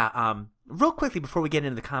 But yeah, real quickly before we get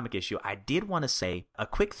into the comic issue, I did want to say a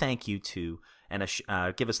quick thank you to, and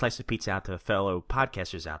give a slice of pizza out to fellow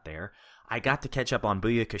podcasters out there. I got to catch up on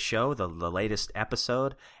Booyaka Show, the latest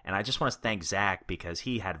episode, and I just want to thank Zach because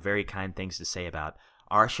he had very kind things to say about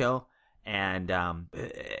our show, and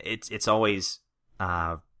it's always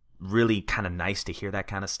really kind of nice to hear that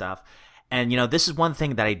kind of stuff. And, you know, this is one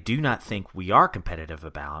thing that I do not think we are competitive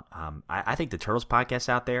about. I think the Turtles podcast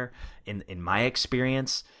out there, in my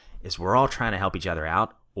experience, is we're all trying to help each other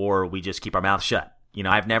out, or we just keep our mouths shut. You know,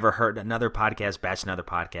 I've never heard another podcast bash another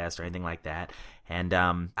podcast or anything like that. And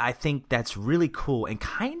I think that's really cool and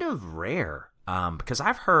kind of rare because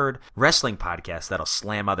I've heard wrestling podcasts that'll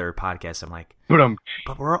slam other podcasts. I'm like,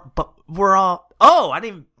 but we're all. Oh, I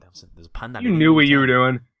didn't even. There's a pun. You knew what you were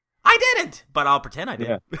doing. I didn't, but I'll pretend I did.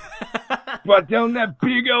 Yeah. But down that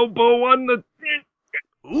big elbow on the.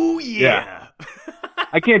 Ooh yeah.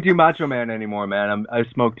 I can't do Macho Man anymore, man. I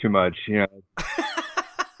smoke too much. You know.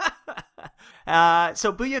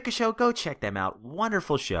 So Booyaka Show, go check them out.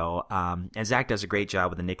 Wonderful show. And Zach does a great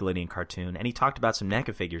job with the Nickelodeon cartoon, and he talked about some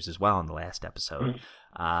NECA figures as well in the last episode.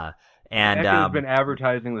 And NECA's been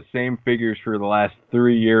advertising the same figures for the last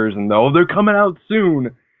 3 years, and they're coming out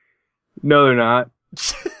soon. No, they're not.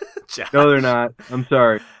 No, they're not. I'm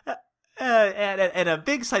sorry. And a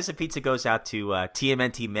big slice of pizza goes out to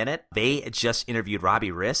TMNT Minute. They just interviewed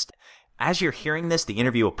Robbie Rist. As you're hearing this, the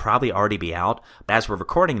interview will probably already be out. But as we're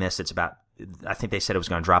recording this, it's about, I think they said it was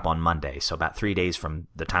going to drop on Monday, so about 3 days from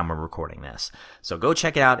the time we're recording this. So go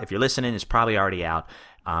check it out. If you're listening, it's probably already out.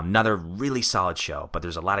 Another really solid show, but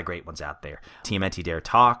there's a lot of great ones out there. TMNT Dare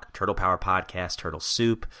Talk, Turtle Power Podcast, Turtle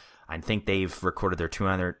Soup. I think they've recorded their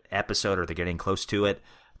 200th episode, or they're getting close to it.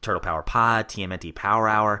 Turtle Power Pod, TMNT Power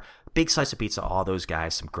Hour, Big Slice of Pizza, all those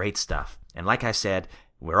guys, some great stuff. And like I said,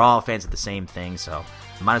 we're all fans of the same thing, so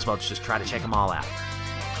might as well just try to check them all out.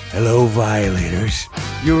 Hello, Violators.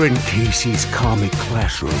 You're in Casey's comic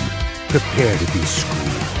classroom. Prepare to be schooled.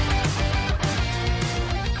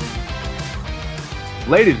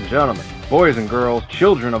 Ladies and gentlemen, boys and girls,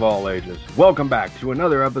 children of all ages, welcome back to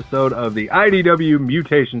another episode of the IDW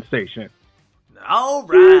Mutation Station. All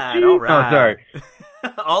right. Oh, sorry.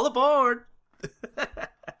 All aboard.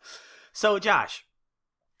 So, Josh.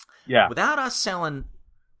 Yeah. Without us selling...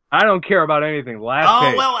 I don't care about anything. Last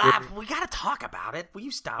page. Well, we got to talk about it. Will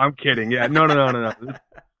you stop? I'm kidding. Yeah. No.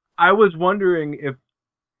 I was wondering if...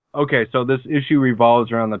 Okay, so this issue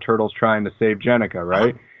revolves around the Turtles trying to save Jennika,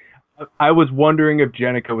 right? I was wondering if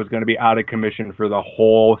Jennika was going to be out of commission for the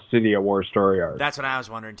whole City of War story arc. That's what I was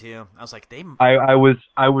wondering too. I was like, I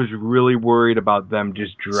was really worried about them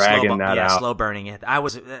just dragging that out. Slow burning it. I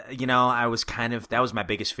was, that was my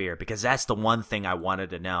biggest fear because that's the one thing I wanted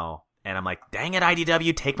to know, and I'm like, dang it,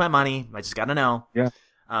 IDW, take my money. I just got to know.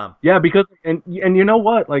 Yeah. Because and you know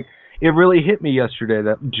what? Like, it really hit me yesterday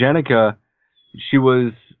that Jennika, she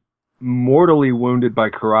was mortally wounded by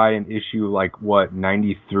Karai in issue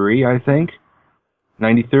 93, I think.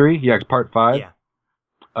 93? Yeah, it's part 5.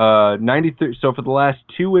 Yeah. 93. So for the last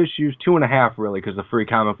 2 issues, 2.5 really, because the Free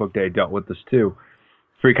Comic Book Day dealt with this too.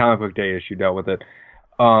 Free Comic Book Day issue dealt with it.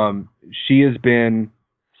 She has been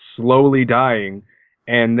slowly dying,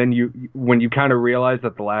 and then when you kind of realize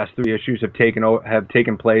that the last 3 issues have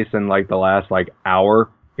taken place in the last hour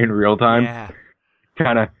in real time.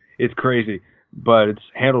 Yeah. It's crazy. But it's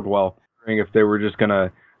handled well. If they were just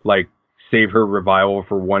gonna save her revival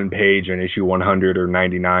for one page in issue 100 or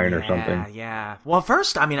 99 or something. Yeah. Well,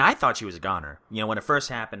 first, I mean, I thought she was a goner. You know, when it first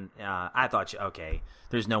happened, I thought, okay,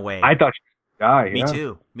 there's no way. I thought she was a guy.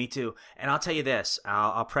 Me too. And I'll tell you this.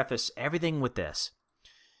 I'll preface everything with this.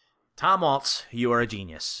 Tom Waltz, you are a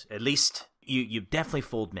genius. At least you definitely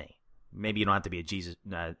fooled me. Maybe you don't have to be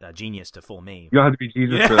a genius to fool me. You don't have to be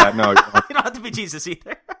Jesus for that. No, you don't have to be Jesus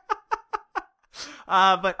either.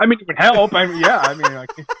 But I mean, it would help. I mean,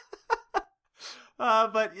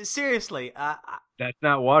 but seriously, that's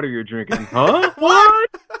not water you're drinking, huh? What?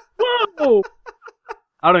 Whoa!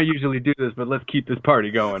 I don't usually do this, but let's keep this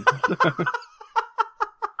party going.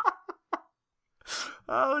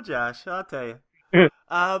 Oh, Josh, I'll tell you.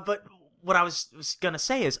 But what I was gonna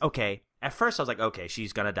say is, okay. At first, I was like, okay,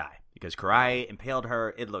 she's gonna die because Karai impaled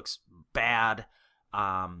her. It looks bad.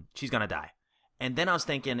 She's gonna die. And then I was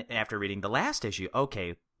thinking, after reading the last issue,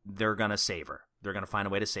 okay, they're gonna save her. They're gonna find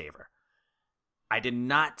a way to save her. I did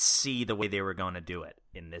not see the way they were going to do it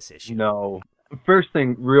in this issue. No. First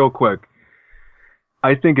thing, real quick,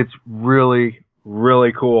 I think it's really,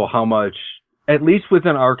 really cool how much, at least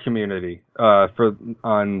within our community,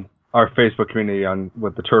 on our Facebook community,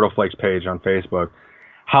 with the Turtle Flakes page on Facebook,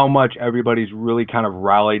 how much everybody's really kind of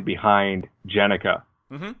rallied behind Jennika.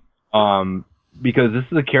 Mm-hmm. Because this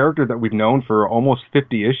is a character that we've known for almost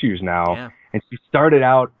 50 issues now. Yeah. And she started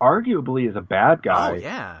out arguably as a bad guy.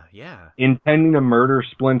 Oh, yeah. Intending to murder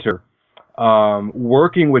Splinter.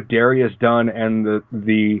 Working with Darius Dunn and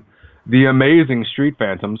the amazing Street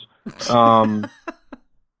Phantoms.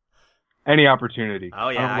 Any opportunity. Oh,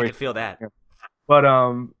 yeah, I can feel that. But,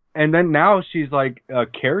 and then now she's like a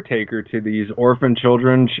caretaker to these orphan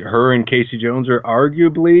children. Her and Casey Jones are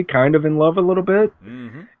arguably kind of in love a little bit.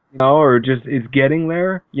 Mm-hmm. You know, or just it's getting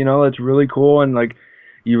there. You know, it's really cool. And like,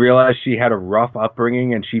 you realize she had a rough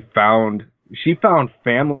upbringing and she found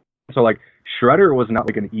family. So like, Shredder was not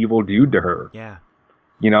like an evil dude to her. Yeah.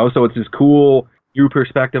 You know, so it's this cool new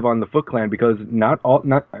perspective on the Foot Clan, because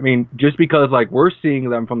just because like we're seeing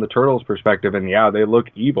them from the Turtles' perspective and yeah, they look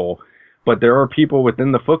evil, but there are people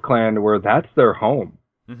within the Foot Clan where that's their home.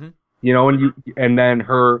 Mm-hmm. You know, and then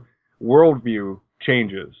her worldview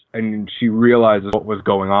changes and she realizes what was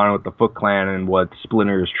going on with the Foot Clan and what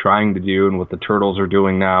Splinter is trying to do and what the Turtles are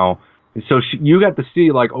doing now. And so you got to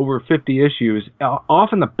see like over 50 issues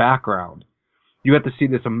off in the background. You got to see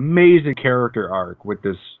this amazing character arc with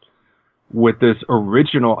this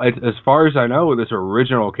original, as far as I know, this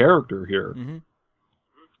original character here. Mm-hmm.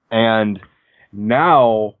 And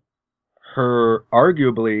now her,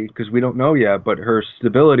 arguably, because we don't know yet, but her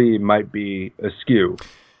stability might be askew.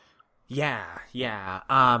 Yeah.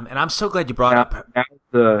 And I'm so glad you brought up.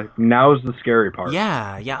 Now's the scary part.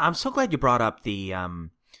 Yeah. I'm so glad you brought up the,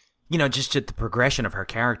 just the progression of her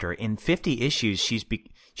character. In 50 issues,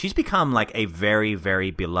 she's become like a very,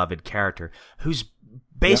 very beloved character who's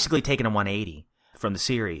basically taken a 180 from the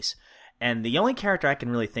series. And the only character I can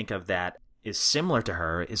really think of that is similar to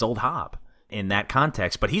her is Old Hob in that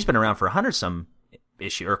context. But he's been around for 100-some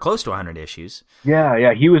issue or close to 100 issues.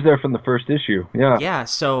 Yeah, he was there from the first issue. Yeah.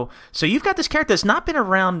 So you've got this character that's not been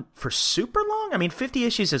around for super long. I mean, 50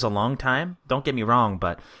 issues is a long time. Don't get me wrong,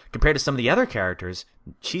 but compared to some of the other characters,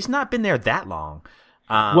 she's not been there that long.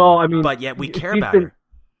 But yet we care about her.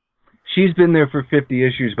 She's been there for 50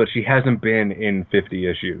 issues, but she hasn't been in 50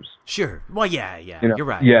 issues. Sure. Well, yeah, you're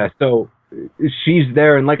right. Yeah, so she's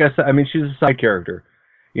there, and like I said, I mean, she's a side character.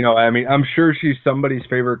 You know, I mean, I'm sure she's somebody's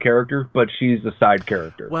favorite character, but she's a side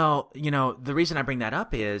character. Well, the reason I bring that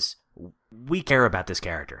up is we care about this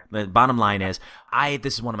character. The bottom line is,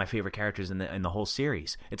 this is one of my favorite characters in the whole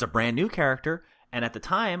series. It's a brand new character, and at the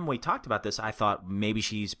time we talked about this, I thought maybe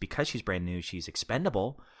because she's brand new, she's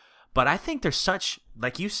expendable. But I think there's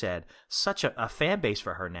like you said, such a fan base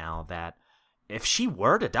for her now that if she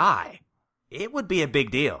were to die, it would be a big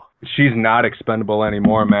deal. She's not expendable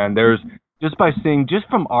anymore, man. There's, just by seeing, just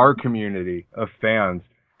from our community of fans,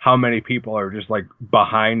 how many people are just like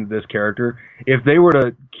behind this character. If they were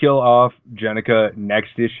to kill off Jennika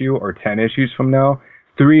next issue or 10 issues from now,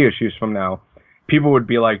 3 issues from now, people would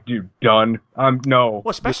be like, dude, done. No.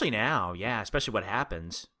 Well, especially now. Yeah, especially what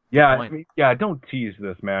happens. Yeah, don't tease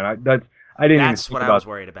this, man. That's what I was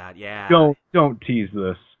worried about. Yeah. Don't tease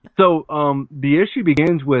this. So, the issue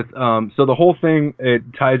begins with, so the whole thing, it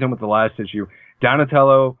ties in with the last issue.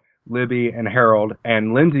 Donatello, Libby, and Harold,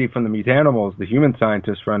 and Lindsay from the Mutanimals, the human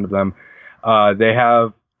scientist friend of them, they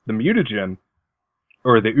have the mutagen,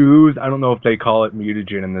 or the ooze. I don't know if they call it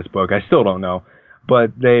mutagen in this book. I still don't know.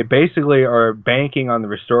 But they basically are banking on the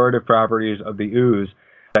restorative properties of the ooze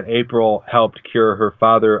that April helped cure her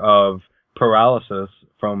father of paralysis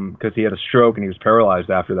because he had a stroke and he was paralyzed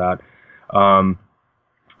after that.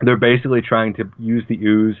 They're basically trying to use the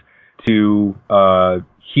ooze to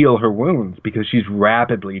heal her wounds because she's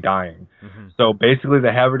rapidly dying. Mm-hmm. So basically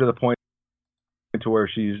they have her to the point to where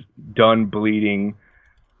she's done bleeding,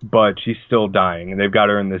 but she's still dying. And they've got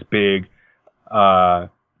her in this big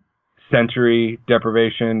sensory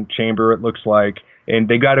deprivation chamber, it looks like. And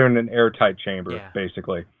they got her in an airtight chamber,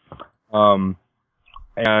 basically. And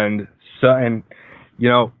you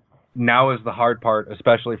know, now is the hard part,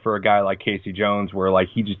 especially for a guy like Casey Jones, where like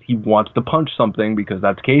he wants to punch something because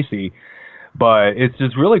that's Casey. But it's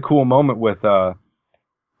this really cool moment with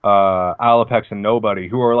Alapex and Nobody,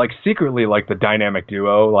 who are like secretly like the dynamic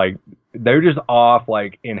duo. Like they're just off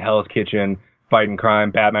like in Hell's Kitchen fighting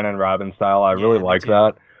crime, Batman and Robin style. I really like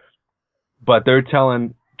that. But they're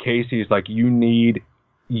telling Casey's like, you need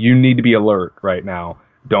to be alert right now.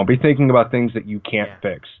 Don't be thinking about things that you can't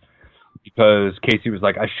fix. Because Casey was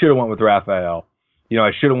like, I should have went with Raphael. You know,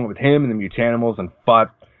 I should have went with him and the Mutanimals and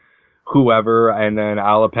fought whoever. And then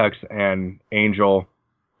Alapex and Angel,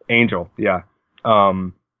 they're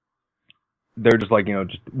just like, you know,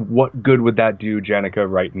 just what good would that do Jennika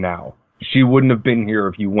right now? She wouldn't have been here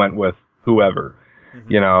if you went with whoever,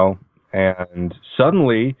 you know? And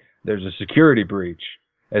suddenly there's a security breach.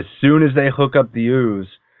 As soon as they hook up the ooze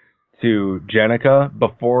to Jennika,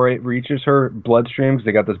 before it reaches her bloodstream, because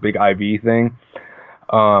they got this big IV thing,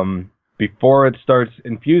 before it starts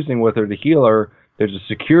infusing with her to heal her, there's a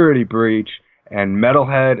security breach, and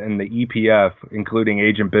Metalhead and the EPF, including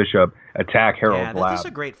Agent Bishop, attack Harold's lab. This is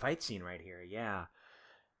a great fight scene right here, Yeah,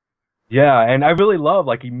 and I really love,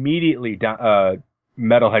 like, immediately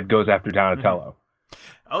Metalhead goes after Donatello.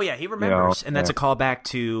 Oh, yeah, he remembers, and that's a callback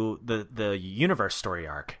to the Universe story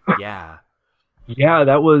arc, Yeah,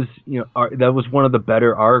 that was one of the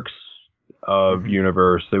better arcs of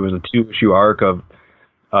Universe. There was a 2-issue arc of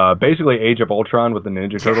basically Age of Ultron with the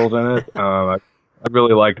Ninja Turtles in it. I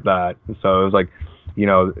really liked that. So it was like, you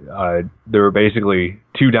know, there were basically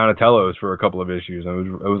 2 Donatellos for a couple of issues,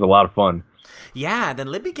 and it was a lot of fun. Yeah, then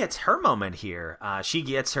Libby gets her moment here. She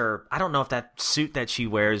gets her, I don't know if that suit that she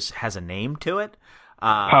wears has a name to it.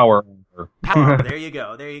 Power. There you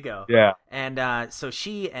go. Yeah. And so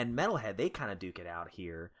she and Metalhead, they kind of duke it out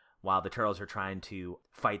here while the Turtles are trying to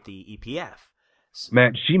fight the EPF.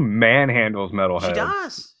 Man, she manhandles Metalhead.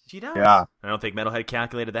 She does. Yeah. I don't think Metalhead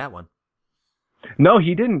calculated that one. No,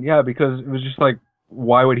 he didn't. Yeah, because it was just like,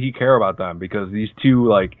 why would he care about them? Because these 2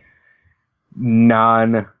 like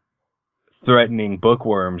non-threatening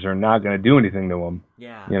bookworms are not going to do anything to him.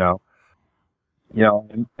 Yeah. You know,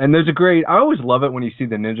 and there's I always love it when you see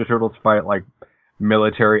the Ninja Turtles fight like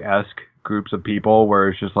military-esque groups of people, where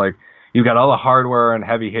it's just like you've got all the hardware and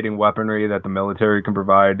heavy-hitting weaponry that the military can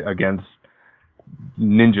provide against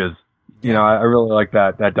ninjas. You know, I really like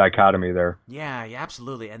that dichotomy there. Yeah,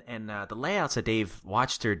 absolutely. And the layouts that Dave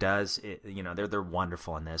Watchter does, they're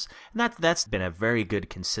wonderful in this. And that's been a very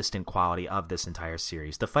good, consistent quality of this entire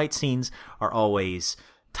series. The fight scenes are always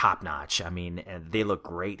top notch. I mean, they look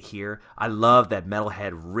great here. I love that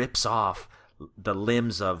Metalhead rips off the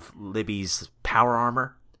limbs of Libby's power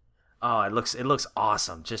armor. Oh, it looks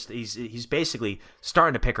awesome. Just he's basically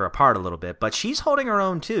starting to pick her apart a little bit, but she's holding her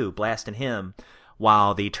own too, blasting him.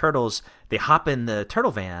 While the Turtles, they hop in the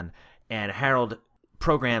turtle van, and Harold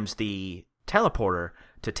programs the teleporter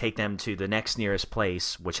to take them to the next nearest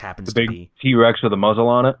place, which happens to be T-Rex with a muzzle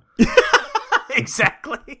on it.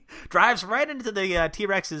 Exactly. Drives right into the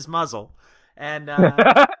T-Rex's muzzle, and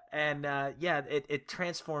it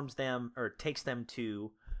transforms them, or takes them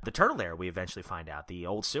to the turtle lair. We eventually find out, the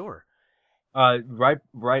old sewer.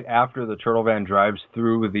 Right after the turtle van drives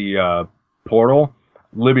through the portal,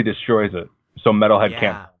 Libby destroys it. So Metalhead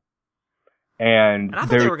can't. And I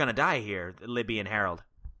thought they were going to die here, Libby and Harold.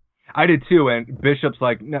 I did too, and Bishop's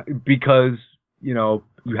like, no, because, you know,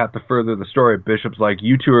 you have to further the story. Bishop's like,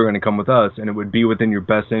 you 2 are going to come with us, and it would be within your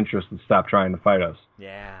best interest to stop trying to fight us.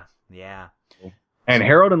 Yeah. And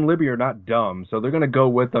Harold and Libby are not dumb, so they're going to go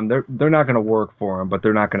with them. They're not going to work for them, but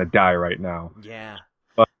they're not going to die right now. Yeah.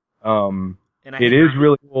 But it is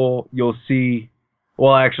really cool. You'll see.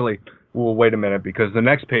 Well, actually. Well, wait a minute, because the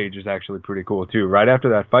next page is actually pretty cool, too. Right after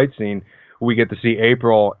that fight scene, we get to see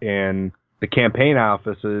April in the campaign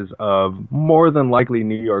offices of more than likely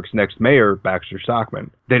New York's next mayor, Baxter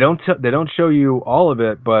Stockman. They don't show you all of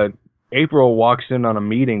it, but April walks in on a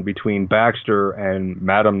meeting between Baxter and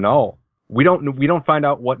Madame Null. We don't find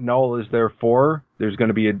out what Null is there for. There's going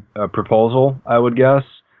to be a proposal, I would guess,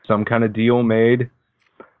 some kind of deal made,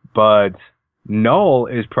 but Null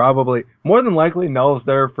is probably, more than likely, Null's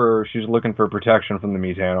there she's looking for protection from the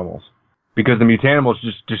Mutanimals. Because the Mutanimals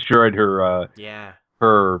just destroyed her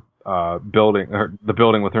building, the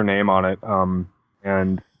building with her name on it.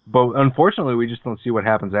 But unfortunately, we just don't see what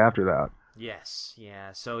happens after that. Yes,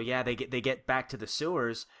 yeah. So yeah, they get back to the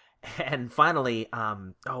sewers, and finally,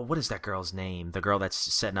 what is that girl's name? The girl that's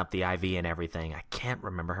setting up the IV and everything. I can't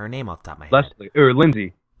remember her name off the top of my head.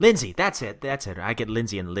 Lindsay. Lindsay, that's it. I get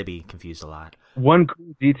Lindsay and Libby confused a lot. One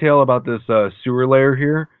cool detail about this sewer layer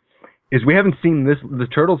here is we haven't seen this. The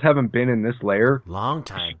turtles haven't been in this layer. Long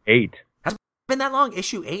time. 8. Been that long?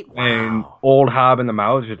 Issue 8? Wow. And old Hob and the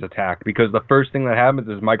Mouse is attacked because the first thing that happens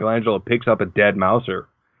is Michelangelo picks up a dead Mouser.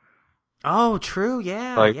 Oh, true.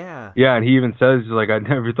 Yeah, yeah. Yeah, and he even says, like, I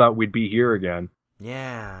never thought we'd be here again.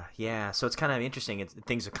 Yeah, yeah. So it's kind of interesting.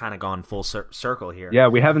 Things have kind of gone full circle here. Yeah,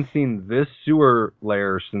 we haven't seen this sewer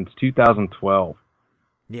layer since 2012.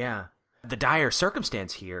 Yeah. The dire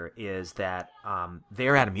circumstance here is that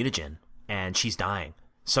they're at a mutagen, and she's dying.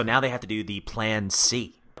 So now they have to do the Plan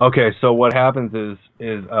C. Okay, so what happens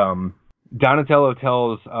is Donatello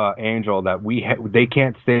tells Angel that they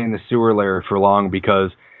can't stay in the sewer layer for long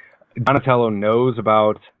because Donatello knows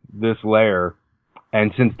about this layer,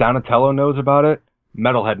 and since Donatello knows about it,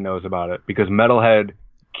 Metalhead knows about it because Metalhead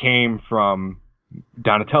came from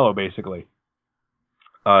Donatello, basically.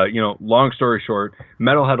 Long story short,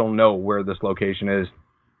 Metalhead will know where this location is,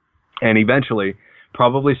 and eventually,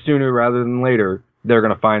 probably sooner rather than later, they're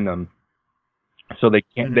going to find them. So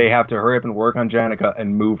they have to hurry up and work on Jennika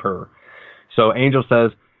and move her. So Angel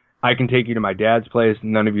says, I can take you to my dad's place.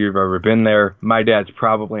 None of you have ever been there. My dad's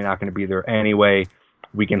probably not going to be there anyway.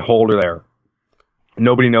 We can hold her there.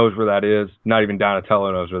 Nobody knows where that is. Not even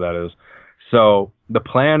Donatello knows where that is. So the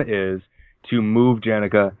plan is to move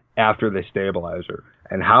Jennika after they stabilize her.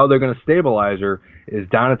 And how they're going to stabilize her is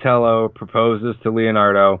Donatello proposes to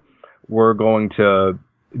Leonardo, we're going to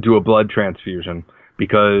do a blood transfusion.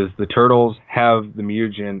 Because the turtles have the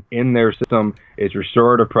mutagen in their system, its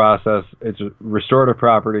restorative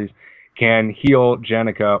properties can heal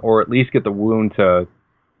Jennika, or at least get the wound to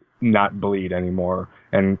not bleed anymore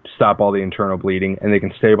and stop all the internal bleeding, and they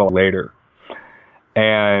can stabilize later.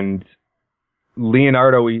 And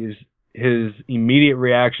Leonardo, his immediate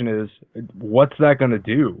reaction is, what's that going to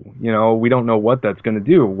do? We don't know what that's going to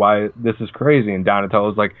do. Why, this is crazy. And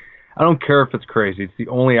Donatello's like, I don't care if it's crazy. It's the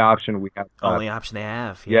only option we have. Only option they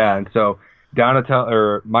have. Yeah, and so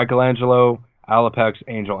Michelangelo, Alapex,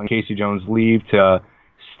 Angel, and Casey Jones leave to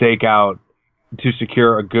stake out to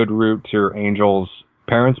secure a good route to Angel's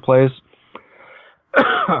parents' place.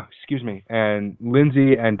 Excuse me. And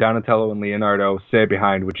Lindsay and Donatello and Leonardo stay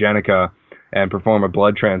behind with Jennika and perform a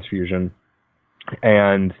blood transfusion.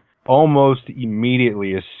 And almost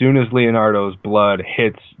immediately, as soon as Leonardo's blood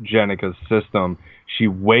hits Jennika's system, she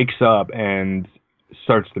wakes up and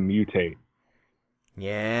starts to mutate.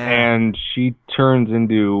 Yeah. And she turns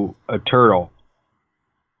into a turtle.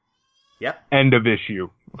 Yep. End of issue.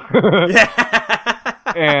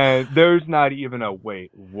 And there's not even a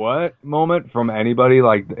wait, what moment from anybody.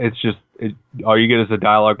 Like, it's just, all you get is a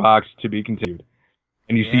dialogue box to be continued.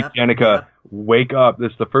 And you see Jennika wake up.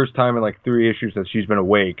 This is the first time in like 3 issues that she's been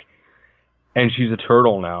awake. And she's a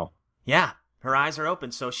turtle now. Yeah. Her eyes are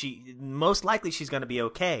open, so most likely she's going to be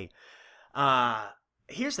okay.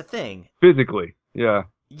 Here's the thing. Physically, yeah.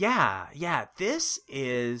 Yeah. This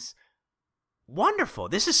is wonderful.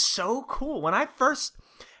 This is so cool. When I first,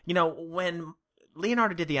 when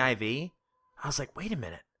Leonardo did the IV, I was like, wait a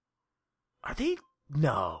minute. Are they?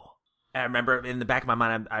 No. I remember in the back of my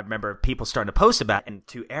mind, I remember people starting to post about it, and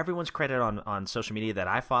to everyone's credit on social media that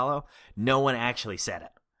I follow, no one actually said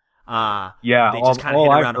it. Yeah,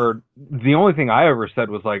 all I've heard, the only thing I ever said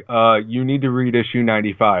was like, you need to read issue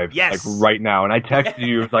 95, yes, like right now. And I texted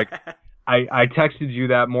you, it was like, I texted you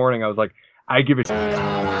that morning. I was like, I give it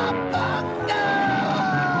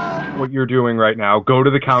what you're doing right now. Go to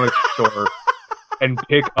the comic store and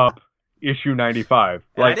pick up issue 95.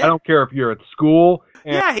 Like, I don't care if you're at school.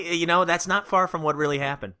 Yeah, that's not far from what really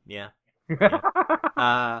happened. Yeah.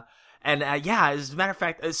 And as a matter of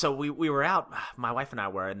fact, so we were out, my wife and I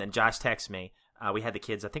were, and then Josh texted me. We had the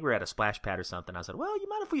kids, I think we were at a splash pad or something. I said, well, you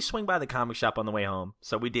mind if we swing by the comic shop on the way home?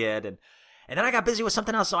 So we did, and then I got busy with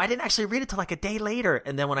something else, so I didn't actually read it till like a day later.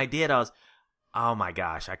 And then when I did, I was, oh my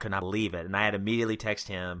gosh, I could not believe it. And I had immediately text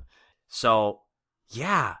him. So,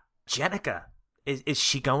 yeah, Jennika, is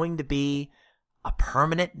she going to be a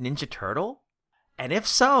permanent Ninja Turtle? And if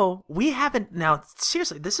so, we haven't, now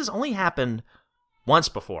seriously, this has only happened once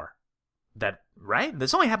before. Right?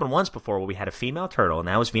 This only happened once before where we had a female turtle, and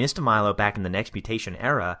that was Venus de Milo back in the Next Mutation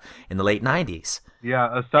era in the late 90s.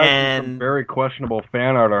 Yeah, aside from some very questionable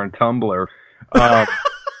fan art on Tumblr,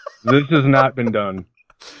 this has not been done.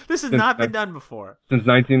 This has not been done before. Since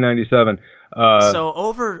 1997. So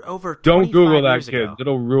over don't 25 Google that, years kids. ago.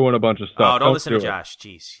 It'll ruin a bunch of stuff. Oh, don't listen to do it. Josh.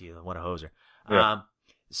 Jeez, what a hoser. Yeah.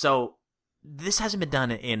 So this hasn't been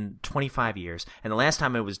done in 25 years, and the last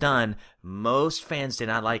time it was done, most fans did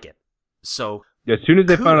not like it. So As soon as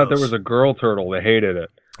they found out there kudos. was a girl turtle, they hated it.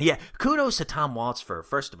 Yeah, kudos to Tom Waltz for,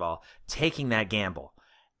 first of all, taking that gamble.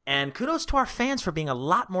 And kudos to our fans for being a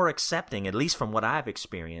lot more accepting, at least from what I've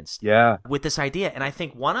experienced, Yeah. with this idea. And I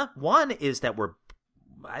think one is that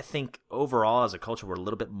I think overall as a culture, we're a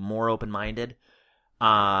little bit more open-minded.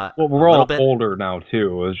 Well, we're all older now,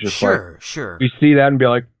 too. It's just sure. we see that and be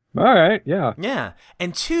like, all right, yeah. Yeah.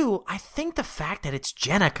 And two, I think the fact that it's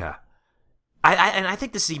Jennika, and I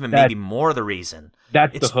think this is even maybe more the reason.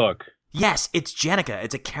 That's the hook. Yes, it's Jennika.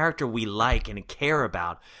 It's a character we like and care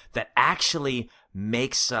about that actually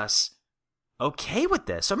makes us okay with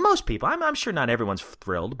this. Or most people. I'm sure not everyone's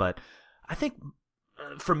thrilled, but I think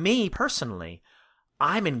for me personally,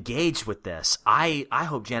 I'm engaged with this. I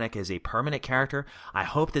hope Jennika is a permanent character. I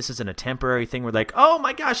hope this isn't a temporary thing where like, oh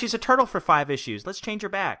my gosh, she's a turtle for 5 issues. Let's change her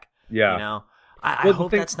back. Yeah. You know? I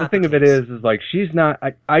hope that's not the thing. the of it case. is like she's not.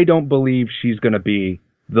 I don't believe she's going to be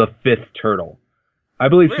the 5th turtle. I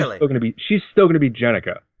believe Really? she's still going to be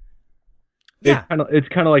Jennika. Yeah. It's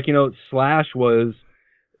kind of like, Slash was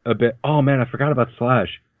a bit. Oh man, I forgot about Slash.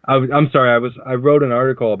 I'm sorry. I wrote an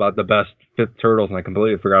article about the best 5th turtles, and I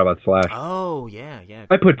completely forgot about Slash. Oh yeah.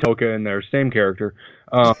 I put Toka in there, same character.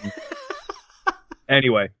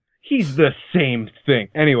 Anyway, he's the same thing.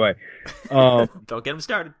 Anyway, Don't get him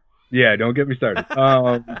started. yeah, don't get me started.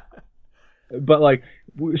 But like,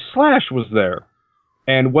 Slash was there,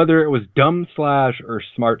 and whether it was dumb Slash or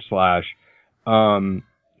smart Slash,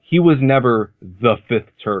 he was never the 5th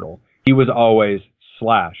turtle. He was always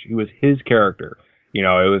Slash. He was his character. He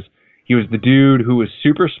was the dude who was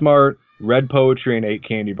super smart, read poetry, and ate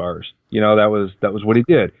candy bars. That was what he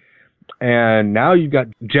did. And now you've got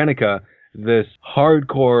Jennika, this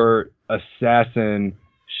hardcore assassin,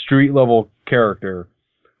 street level character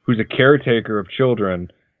who's a caretaker of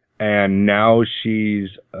children, and now she's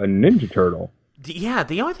a Ninja Turtle. Yeah,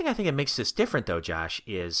 the only thing I think that makes this different, though, Josh,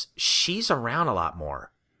 is she's around a lot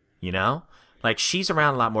more, Like, she's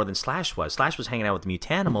around a lot more than Slash was. Slash was hanging out with the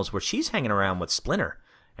Mutanimals, where she's hanging around with Splinter.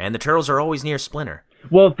 And the Turtles are always near Splinter.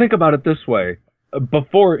 Well, think about it this way.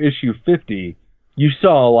 Before issue 50, you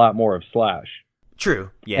saw a lot more of Slash.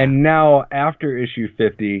 True, yeah. And now, after issue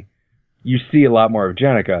 50, you see a lot more of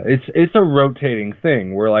Jennika. It's a rotating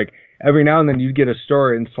thing, where, like, every now and then you'd get a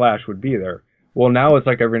story and Slash would be there. Well, now it's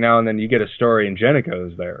like every now and then you get a story and Jennika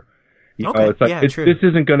is there. Okay, it's like, yeah, true. This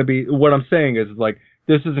isn't going to be, what I'm saying is, like,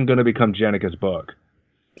 this isn't going to become Jennika's book.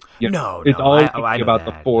 No, it's always I know about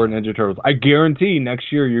that, the 4 Ninja Turtles. I guarantee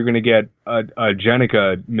next year you're going to get a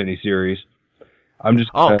Jennika miniseries. I'm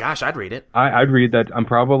just. Gosh, I'd read it. I'd read that. I'm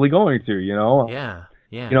probably going to. Yeah.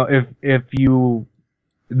 If you,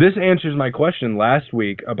 this answers my question last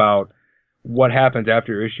week about what happens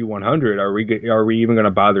after issue 100. Are we even going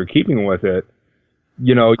to bother keeping with it?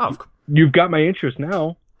 You've got my interest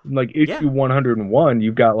now. Like issue 101,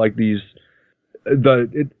 you've got like these.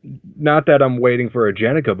 Not that I'm waiting for a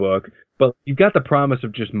Jennika book, but you've got the promise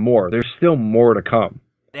of just more. There's still more to come.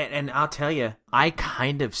 And I'll tell you, I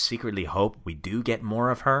kind of secretly hope we do get more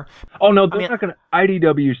of her. Oh no, they're not gonna.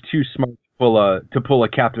 IDW is too smart to pull a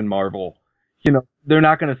Captain Marvel. They're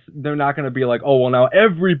not gonna be like, oh well, now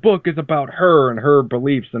every book is about her and her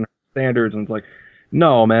beliefs and her standards, and it's like,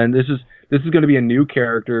 no man, this is gonna be a new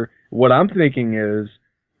character. What I'm thinking is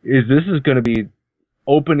this is gonna be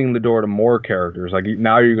opening the door to more characters. Like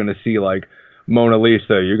now you're going to see like Mona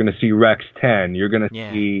Lisa, you're going to see Rex 10, you're going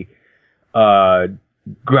to see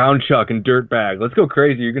Ground Chuck and Dirtbag. Let's go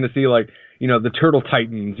crazy. You're going to see like, the Turtle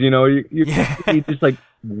Titans, you see just like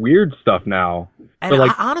weird stuff now. And but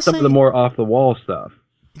like honestly, some of the more off the wall stuff.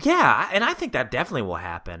 Yeah, and I think that definitely will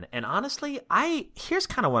happen. And honestly, here's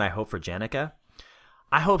kind of what I hope for Jennika.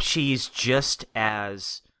 I hope she's just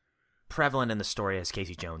as prevalent in the story as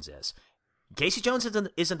Casey Jones is. Casey Jones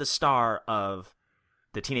isn't the star of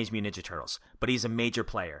the Teenage Mutant Ninja Turtles, but he's a major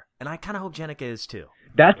player, and I kind of hope Jennika is too.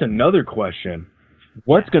 That's another question.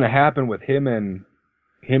 What's going to happen with him and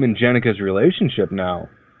Jennika's relationship now?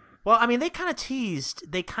 Well, I mean, they kind of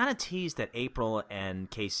teased that April and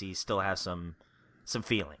Casey still have some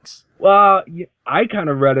feelings. Well, I kind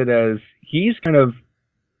of read it as he's kind of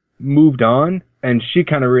moved on, and she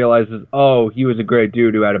kind of realizes, oh, he was a great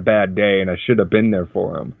dude who had a bad day, and I should have been there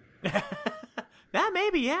for him. That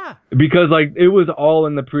maybe, yeah. Because like it was all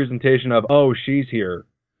in the presentation of, oh, she's here.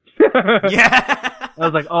 Yeah. I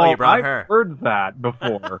was like, you brought I've her. heard that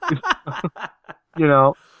before.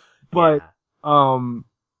 But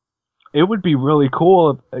it would be really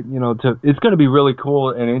cool, it's going to be really cool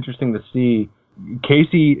and interesting to see.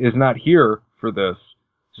 Casey is not here for this.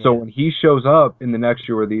 So when he shows up in the next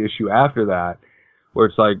year or the issue after that, where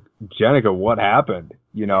it's like, Jennika, what happened?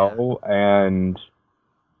 And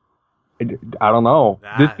I don't know.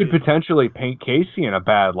 This could potentially paint Casey in a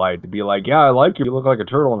bad light to be like, yeah, I like you. You look like a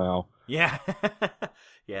turtle now. Yeah.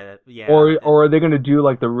 yeah. Or are they going to do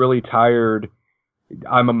like the really tired,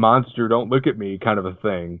 I'm a monster, don't look at me kind of a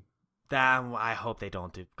thing? I hope they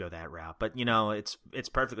don't go that route. But, it's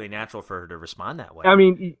perfectly natural for her to respond that way. I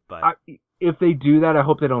mean, if they do that, I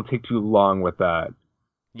hope they don't take too long with that.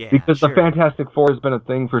 Yeah, because the Fantastic Four has been a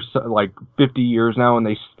thing for like 50 years now, and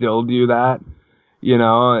they still do that.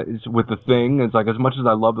 It's with the Thing. It's like, as much as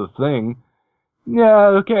I love the Thing,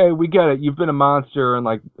 yeah, okay, we get it. You've been a monster and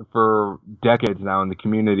like for decades now, and the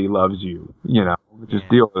community loves you. Just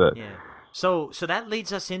deal with it. Yeah. So that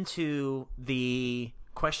leads us into the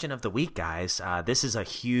question of the week, guys. This is a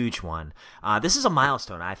huge one. This is a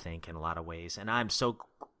milestone, I think, in a lot of ways, and I'm so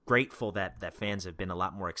grateful that fans have been a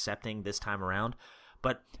lot more accepting this time around.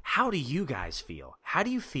 But how do you guys feel? How do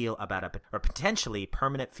you feel about a potentially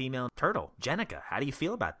permanent female turtle? Jennika, how do you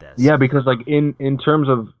feel about this? Yeah, because like in terms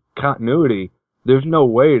of continuity, there's no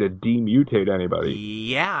way to demutate anybody.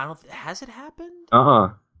 Yeah, has it happened?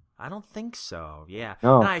 I don't think so. Yeah.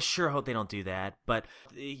 No. And I sure hope they don't do that, but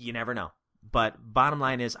you never know. But bottom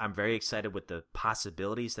line is, I'm very excited with the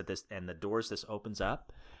possibilities that this and the doors this opens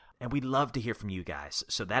up. And we'd love to hear from you guys.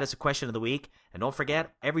 So that is a question of the week. And don't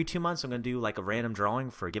forget, every 2 months, I'm going to do like a random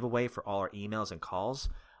drawing for a giveaway for all our emails and calls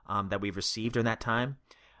that we've received during that time.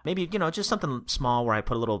 Maybe, just something small where I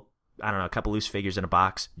put a couple loose figures in a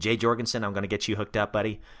box. Jay Jorgensen, I'm going to get you hooked up,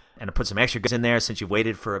 buddy. And I put some extra goods in there since you've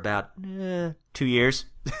waited for about 2 years.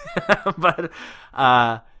 But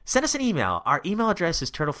send us an email. Our email address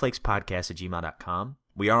is turtleflakespodcast@gmail.com.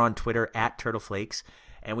 We are on Twitter @turtleflakes.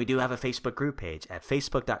 And we do have a Facebook group page at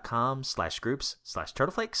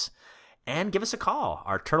facebook.com/groups/turtleflakes. And give us a call.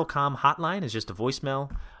 Our TurtleCom hotline is just a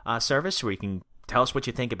voicemail service where you can tell us what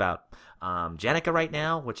you think about Jennika right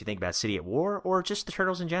now, what you think about City at War, or just the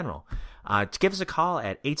Turtles in general. Give us a call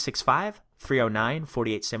at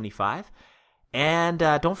 865-309-4875. And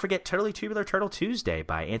don't forget Turtley Tubular Turtle Tuesday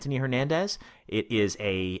by Anthony Hernandez. It is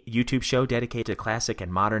a YouTube show dedicated to classic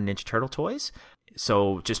and modern Ninja Turtle toys.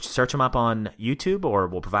 So just search him up on YouTube, or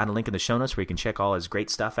we'll provide a link in the show notes where you can check all his great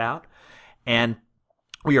stuff out. And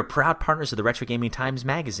we are proud partners of the Retro Gaming Times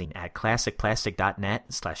magazine at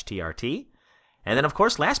classicplastic.net/TRT. And then, of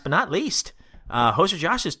course, last but not least, Hoser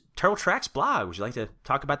Josh's Turtle Tracks blog. Would you like to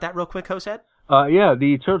talk about that real quick, Hoset? Yeah,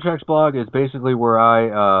 the Turtle Tracks blog is basically where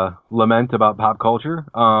I lament about pop culture.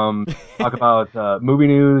 Talk about movie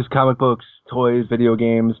news, comic books, toys, video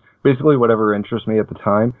games, basically whatever interests me at the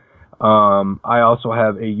time. I also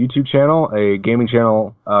have a YouTube channel, a gaming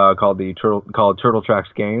channel called Turtle Tracks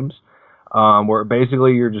Games, where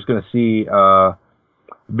basically you're just going to see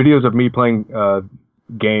videos of me playing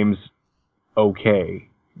games. Okay,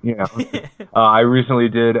 I recently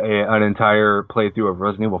did an entire playthrough of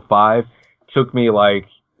Resident Evil 5. Took me it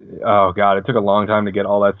took a long time to get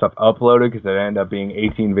all that stuff uploaded because it ended up being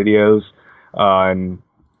 18 videos, and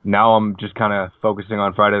now I'm just kind of focusing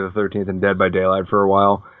on Friday the 13th and Dead by Daylight for a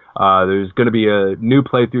while. There's going to be a new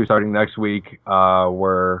playthrough starting next week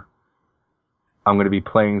where I'm going to be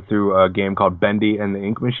playing through a game called Bendy and the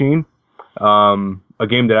Ink Machine, a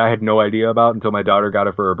game that I had no idea about until my daughter got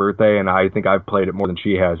it for her birthday, and I think I've played it more than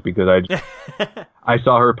she has because I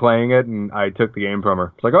saw her playing it and I took the game from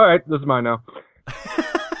her. It's like, all right, this is mine now.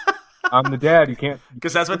 I'm the dad. You can't.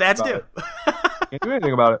 Because that's what dads do. Can't do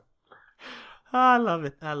anything about it. Oh, I love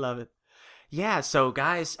it. Yeah, so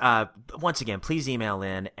guys, once again, please email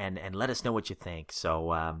in and let us know what you think.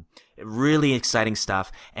 So really exciting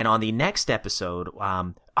stuff. And on the next episode,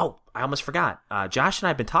 I almost forgot. Josh and I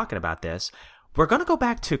have been talking about this. We're going to go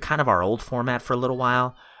back to kind of our old format for a little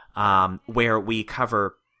while, where we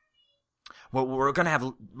cover. Well, we're going to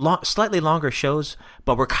have slightly longer shows,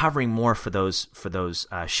 but we're covering more for those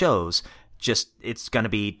shows. Just it's going to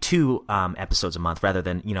be 2 episodes a month rather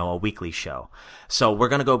than a weekly show. So we're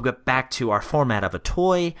going to go back to our format of a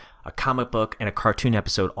toy, a comic book, and a cartoon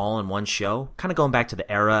episode all in one show. Kind of going back to the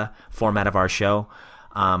era format of our show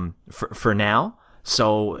for now.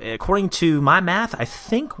 So according to my math, I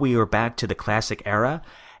think we are back to the classic era,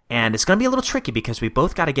 and it's going to be a little tricky because we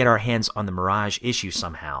both got to get our hands on the Mirage issue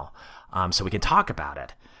somehow, so we can talk about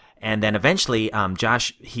it. And then eventually,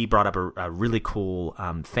 Josh, he brought up a really cool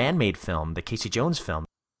fan-made film, the Casey Jones film,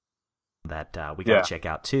 that we got to check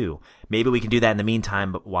out too. Maybe we can do that in the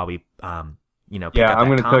meantime, but while we, pick up I'm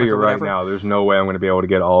going to tell you right now, there's no way I'm going to be able to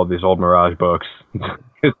get all of these old Mirage books.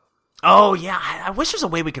 Oh yeah, I wish there's a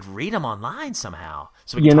way we could read them online somehow.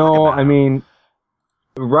 So we You could talk know, about I 'em. mean,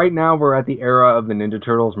 right now we're at the era of the Ninja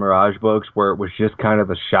Turtles Mirage books where it was just kind of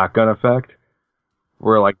the shotgun effect,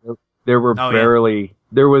 where like there were barely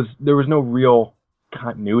there was no real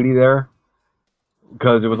continuity there,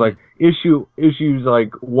 because it was like issues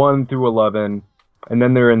like 1 through 11, and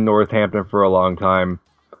then they're in Northampton for a long time,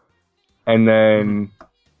 and then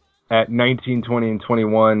at 19, 20, and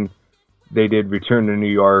 21 they did Return to New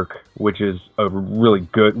York, which is a really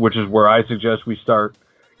good, which is where I suggest we start,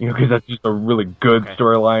 you know, because that's just a really good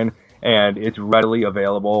storyline, and it's readily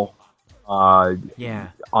available on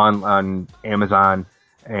Amazon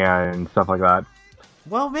and stuff like that.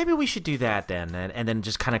 Well, maybe we should do that then, and then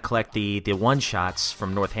just kind of collect the one-shots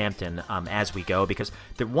from Northampton as we go, because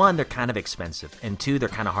they're kind of expensive, and 2, they're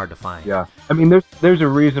kind of hard to find. Yeah, I mean, there's a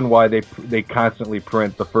reason why they constantly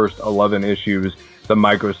print the first 11 issues, the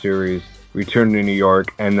micro series, Return to New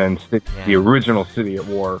York, and then the original City at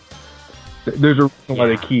War. There's a reason why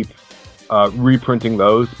they keep reprinting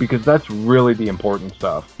those, because that's really the important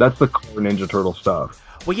stuff. That's the core Ninja Turtle stuff.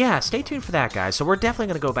 Well, yeah, stay tuned for that, guys. So we're definitely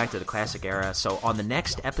going to go back to the classic era. So on the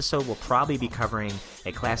next episode, we'll probably be covering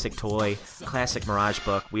a classic toy, classic Mirage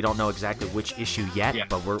book. We don't know exactly which issue yet,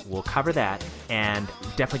 but we'll cover that and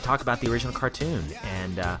definitely talk about the original cartoon.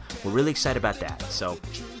 And we're really excited about that. So,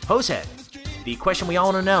 Hosehead, the question we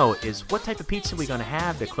all want to know is, what type of pizza are we going to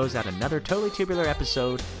have to close out another Totally Tubular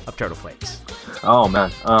episode of Turtle Flakes? Oh,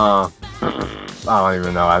 man. I don't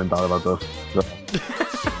even know. I haven't thought about this.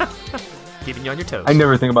 Keeping you on your toes. I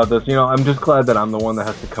never think about this. You know, I'm just glad that I'm the one that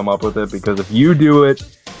has to come up with it, because if you do it,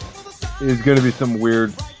 it's going to be some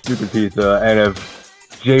weird, stupid pizza. And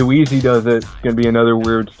if Jay Weezy does it, it's going to be another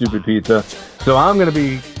weird, stupid pizza. So I'm going to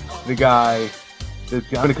be the guy that's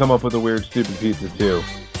going to come up with a weird, stupid pizza, too.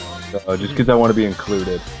 So, just because I want to be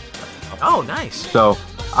included. Oh, nice. So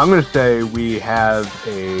I'm going to say we have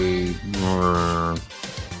a...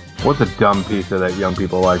 what's a dumb pizza that young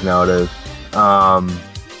people like nowadays?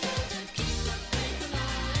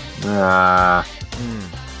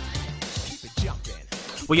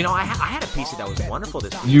 Well, you know, I had a pizza that was wonderful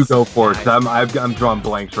this week. You go for it, 'cause I'm drawing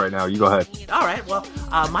blanks right now. You go ahead. All right. Well,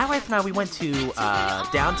 my wife and I, we went to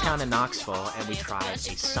downtown in Knoxville, and we tried a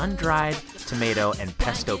sun-dried tomato and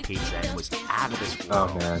pesto pizza, and it was out of this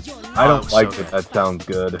world. Oh, man. I don't like that. That sounds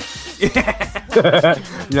good. That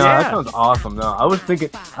sounds awesome. No, I was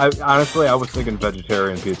thinking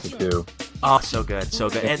vegetarian pizza, too. Oh, so good, so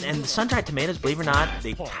good. And the sun-dried tomatoes, believe it or not,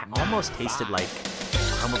 they almost tasted like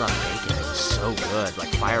crumbled on bacon. It was so good, like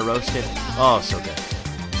fire roasted. Oh, so good.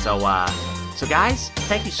 So guys,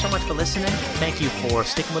 thank you so much for listening. Thank you for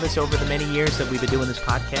sticking with us over the many years that we've been doing this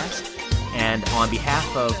podcast. And on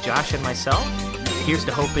behalf of Josh and myself, here's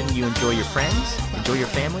to hoping you enjoy your friends, enjoy your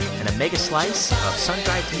family, and a mega slice of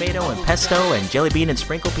sun-dried tomato and pesto and jelly bean and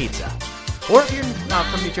sprinkle pizza. Or if you're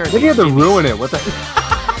from New Jersey, you have to ruin it. What the?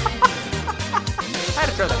 I had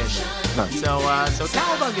to throw that in there. So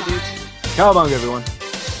cowabunga, dudes. Cowabunga, everyone.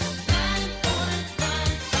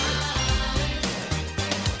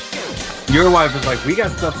 Your wife is like, we got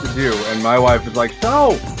stuff to do, and my wife is like,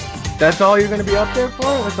 so, that's all you're going to be up there for?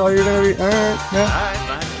 That's all you're going to be? All right, yeah. All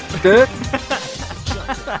right, fine. Good?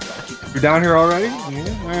 You're down here already?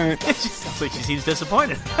 Yeah, all right. So she seems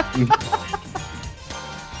disappointed.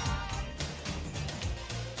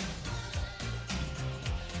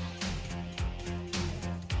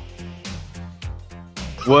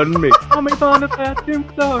 Wasn't me. Tell me on the bathroom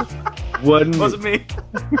floor. Wasn't me.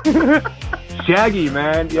 Shaggy,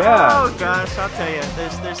 man. Yeah. Oh gosh, I'll tell you.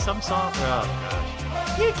 There's some song. Oh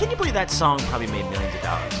gosh. Yeah, can you believe that song probably made millions of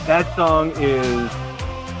dollars? That song is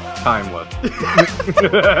timeless.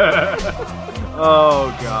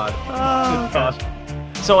 Oh god. Oh gosh.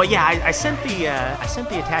 So yeah, I sent the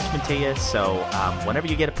attachment to you. So whenever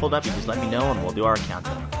you get it pulled up, you just let me know, and we'll do our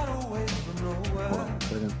countdown.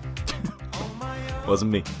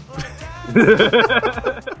 Wasn't me.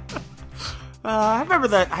 I remember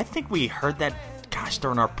that. I think we heard that, gosh,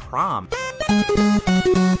 during our prom.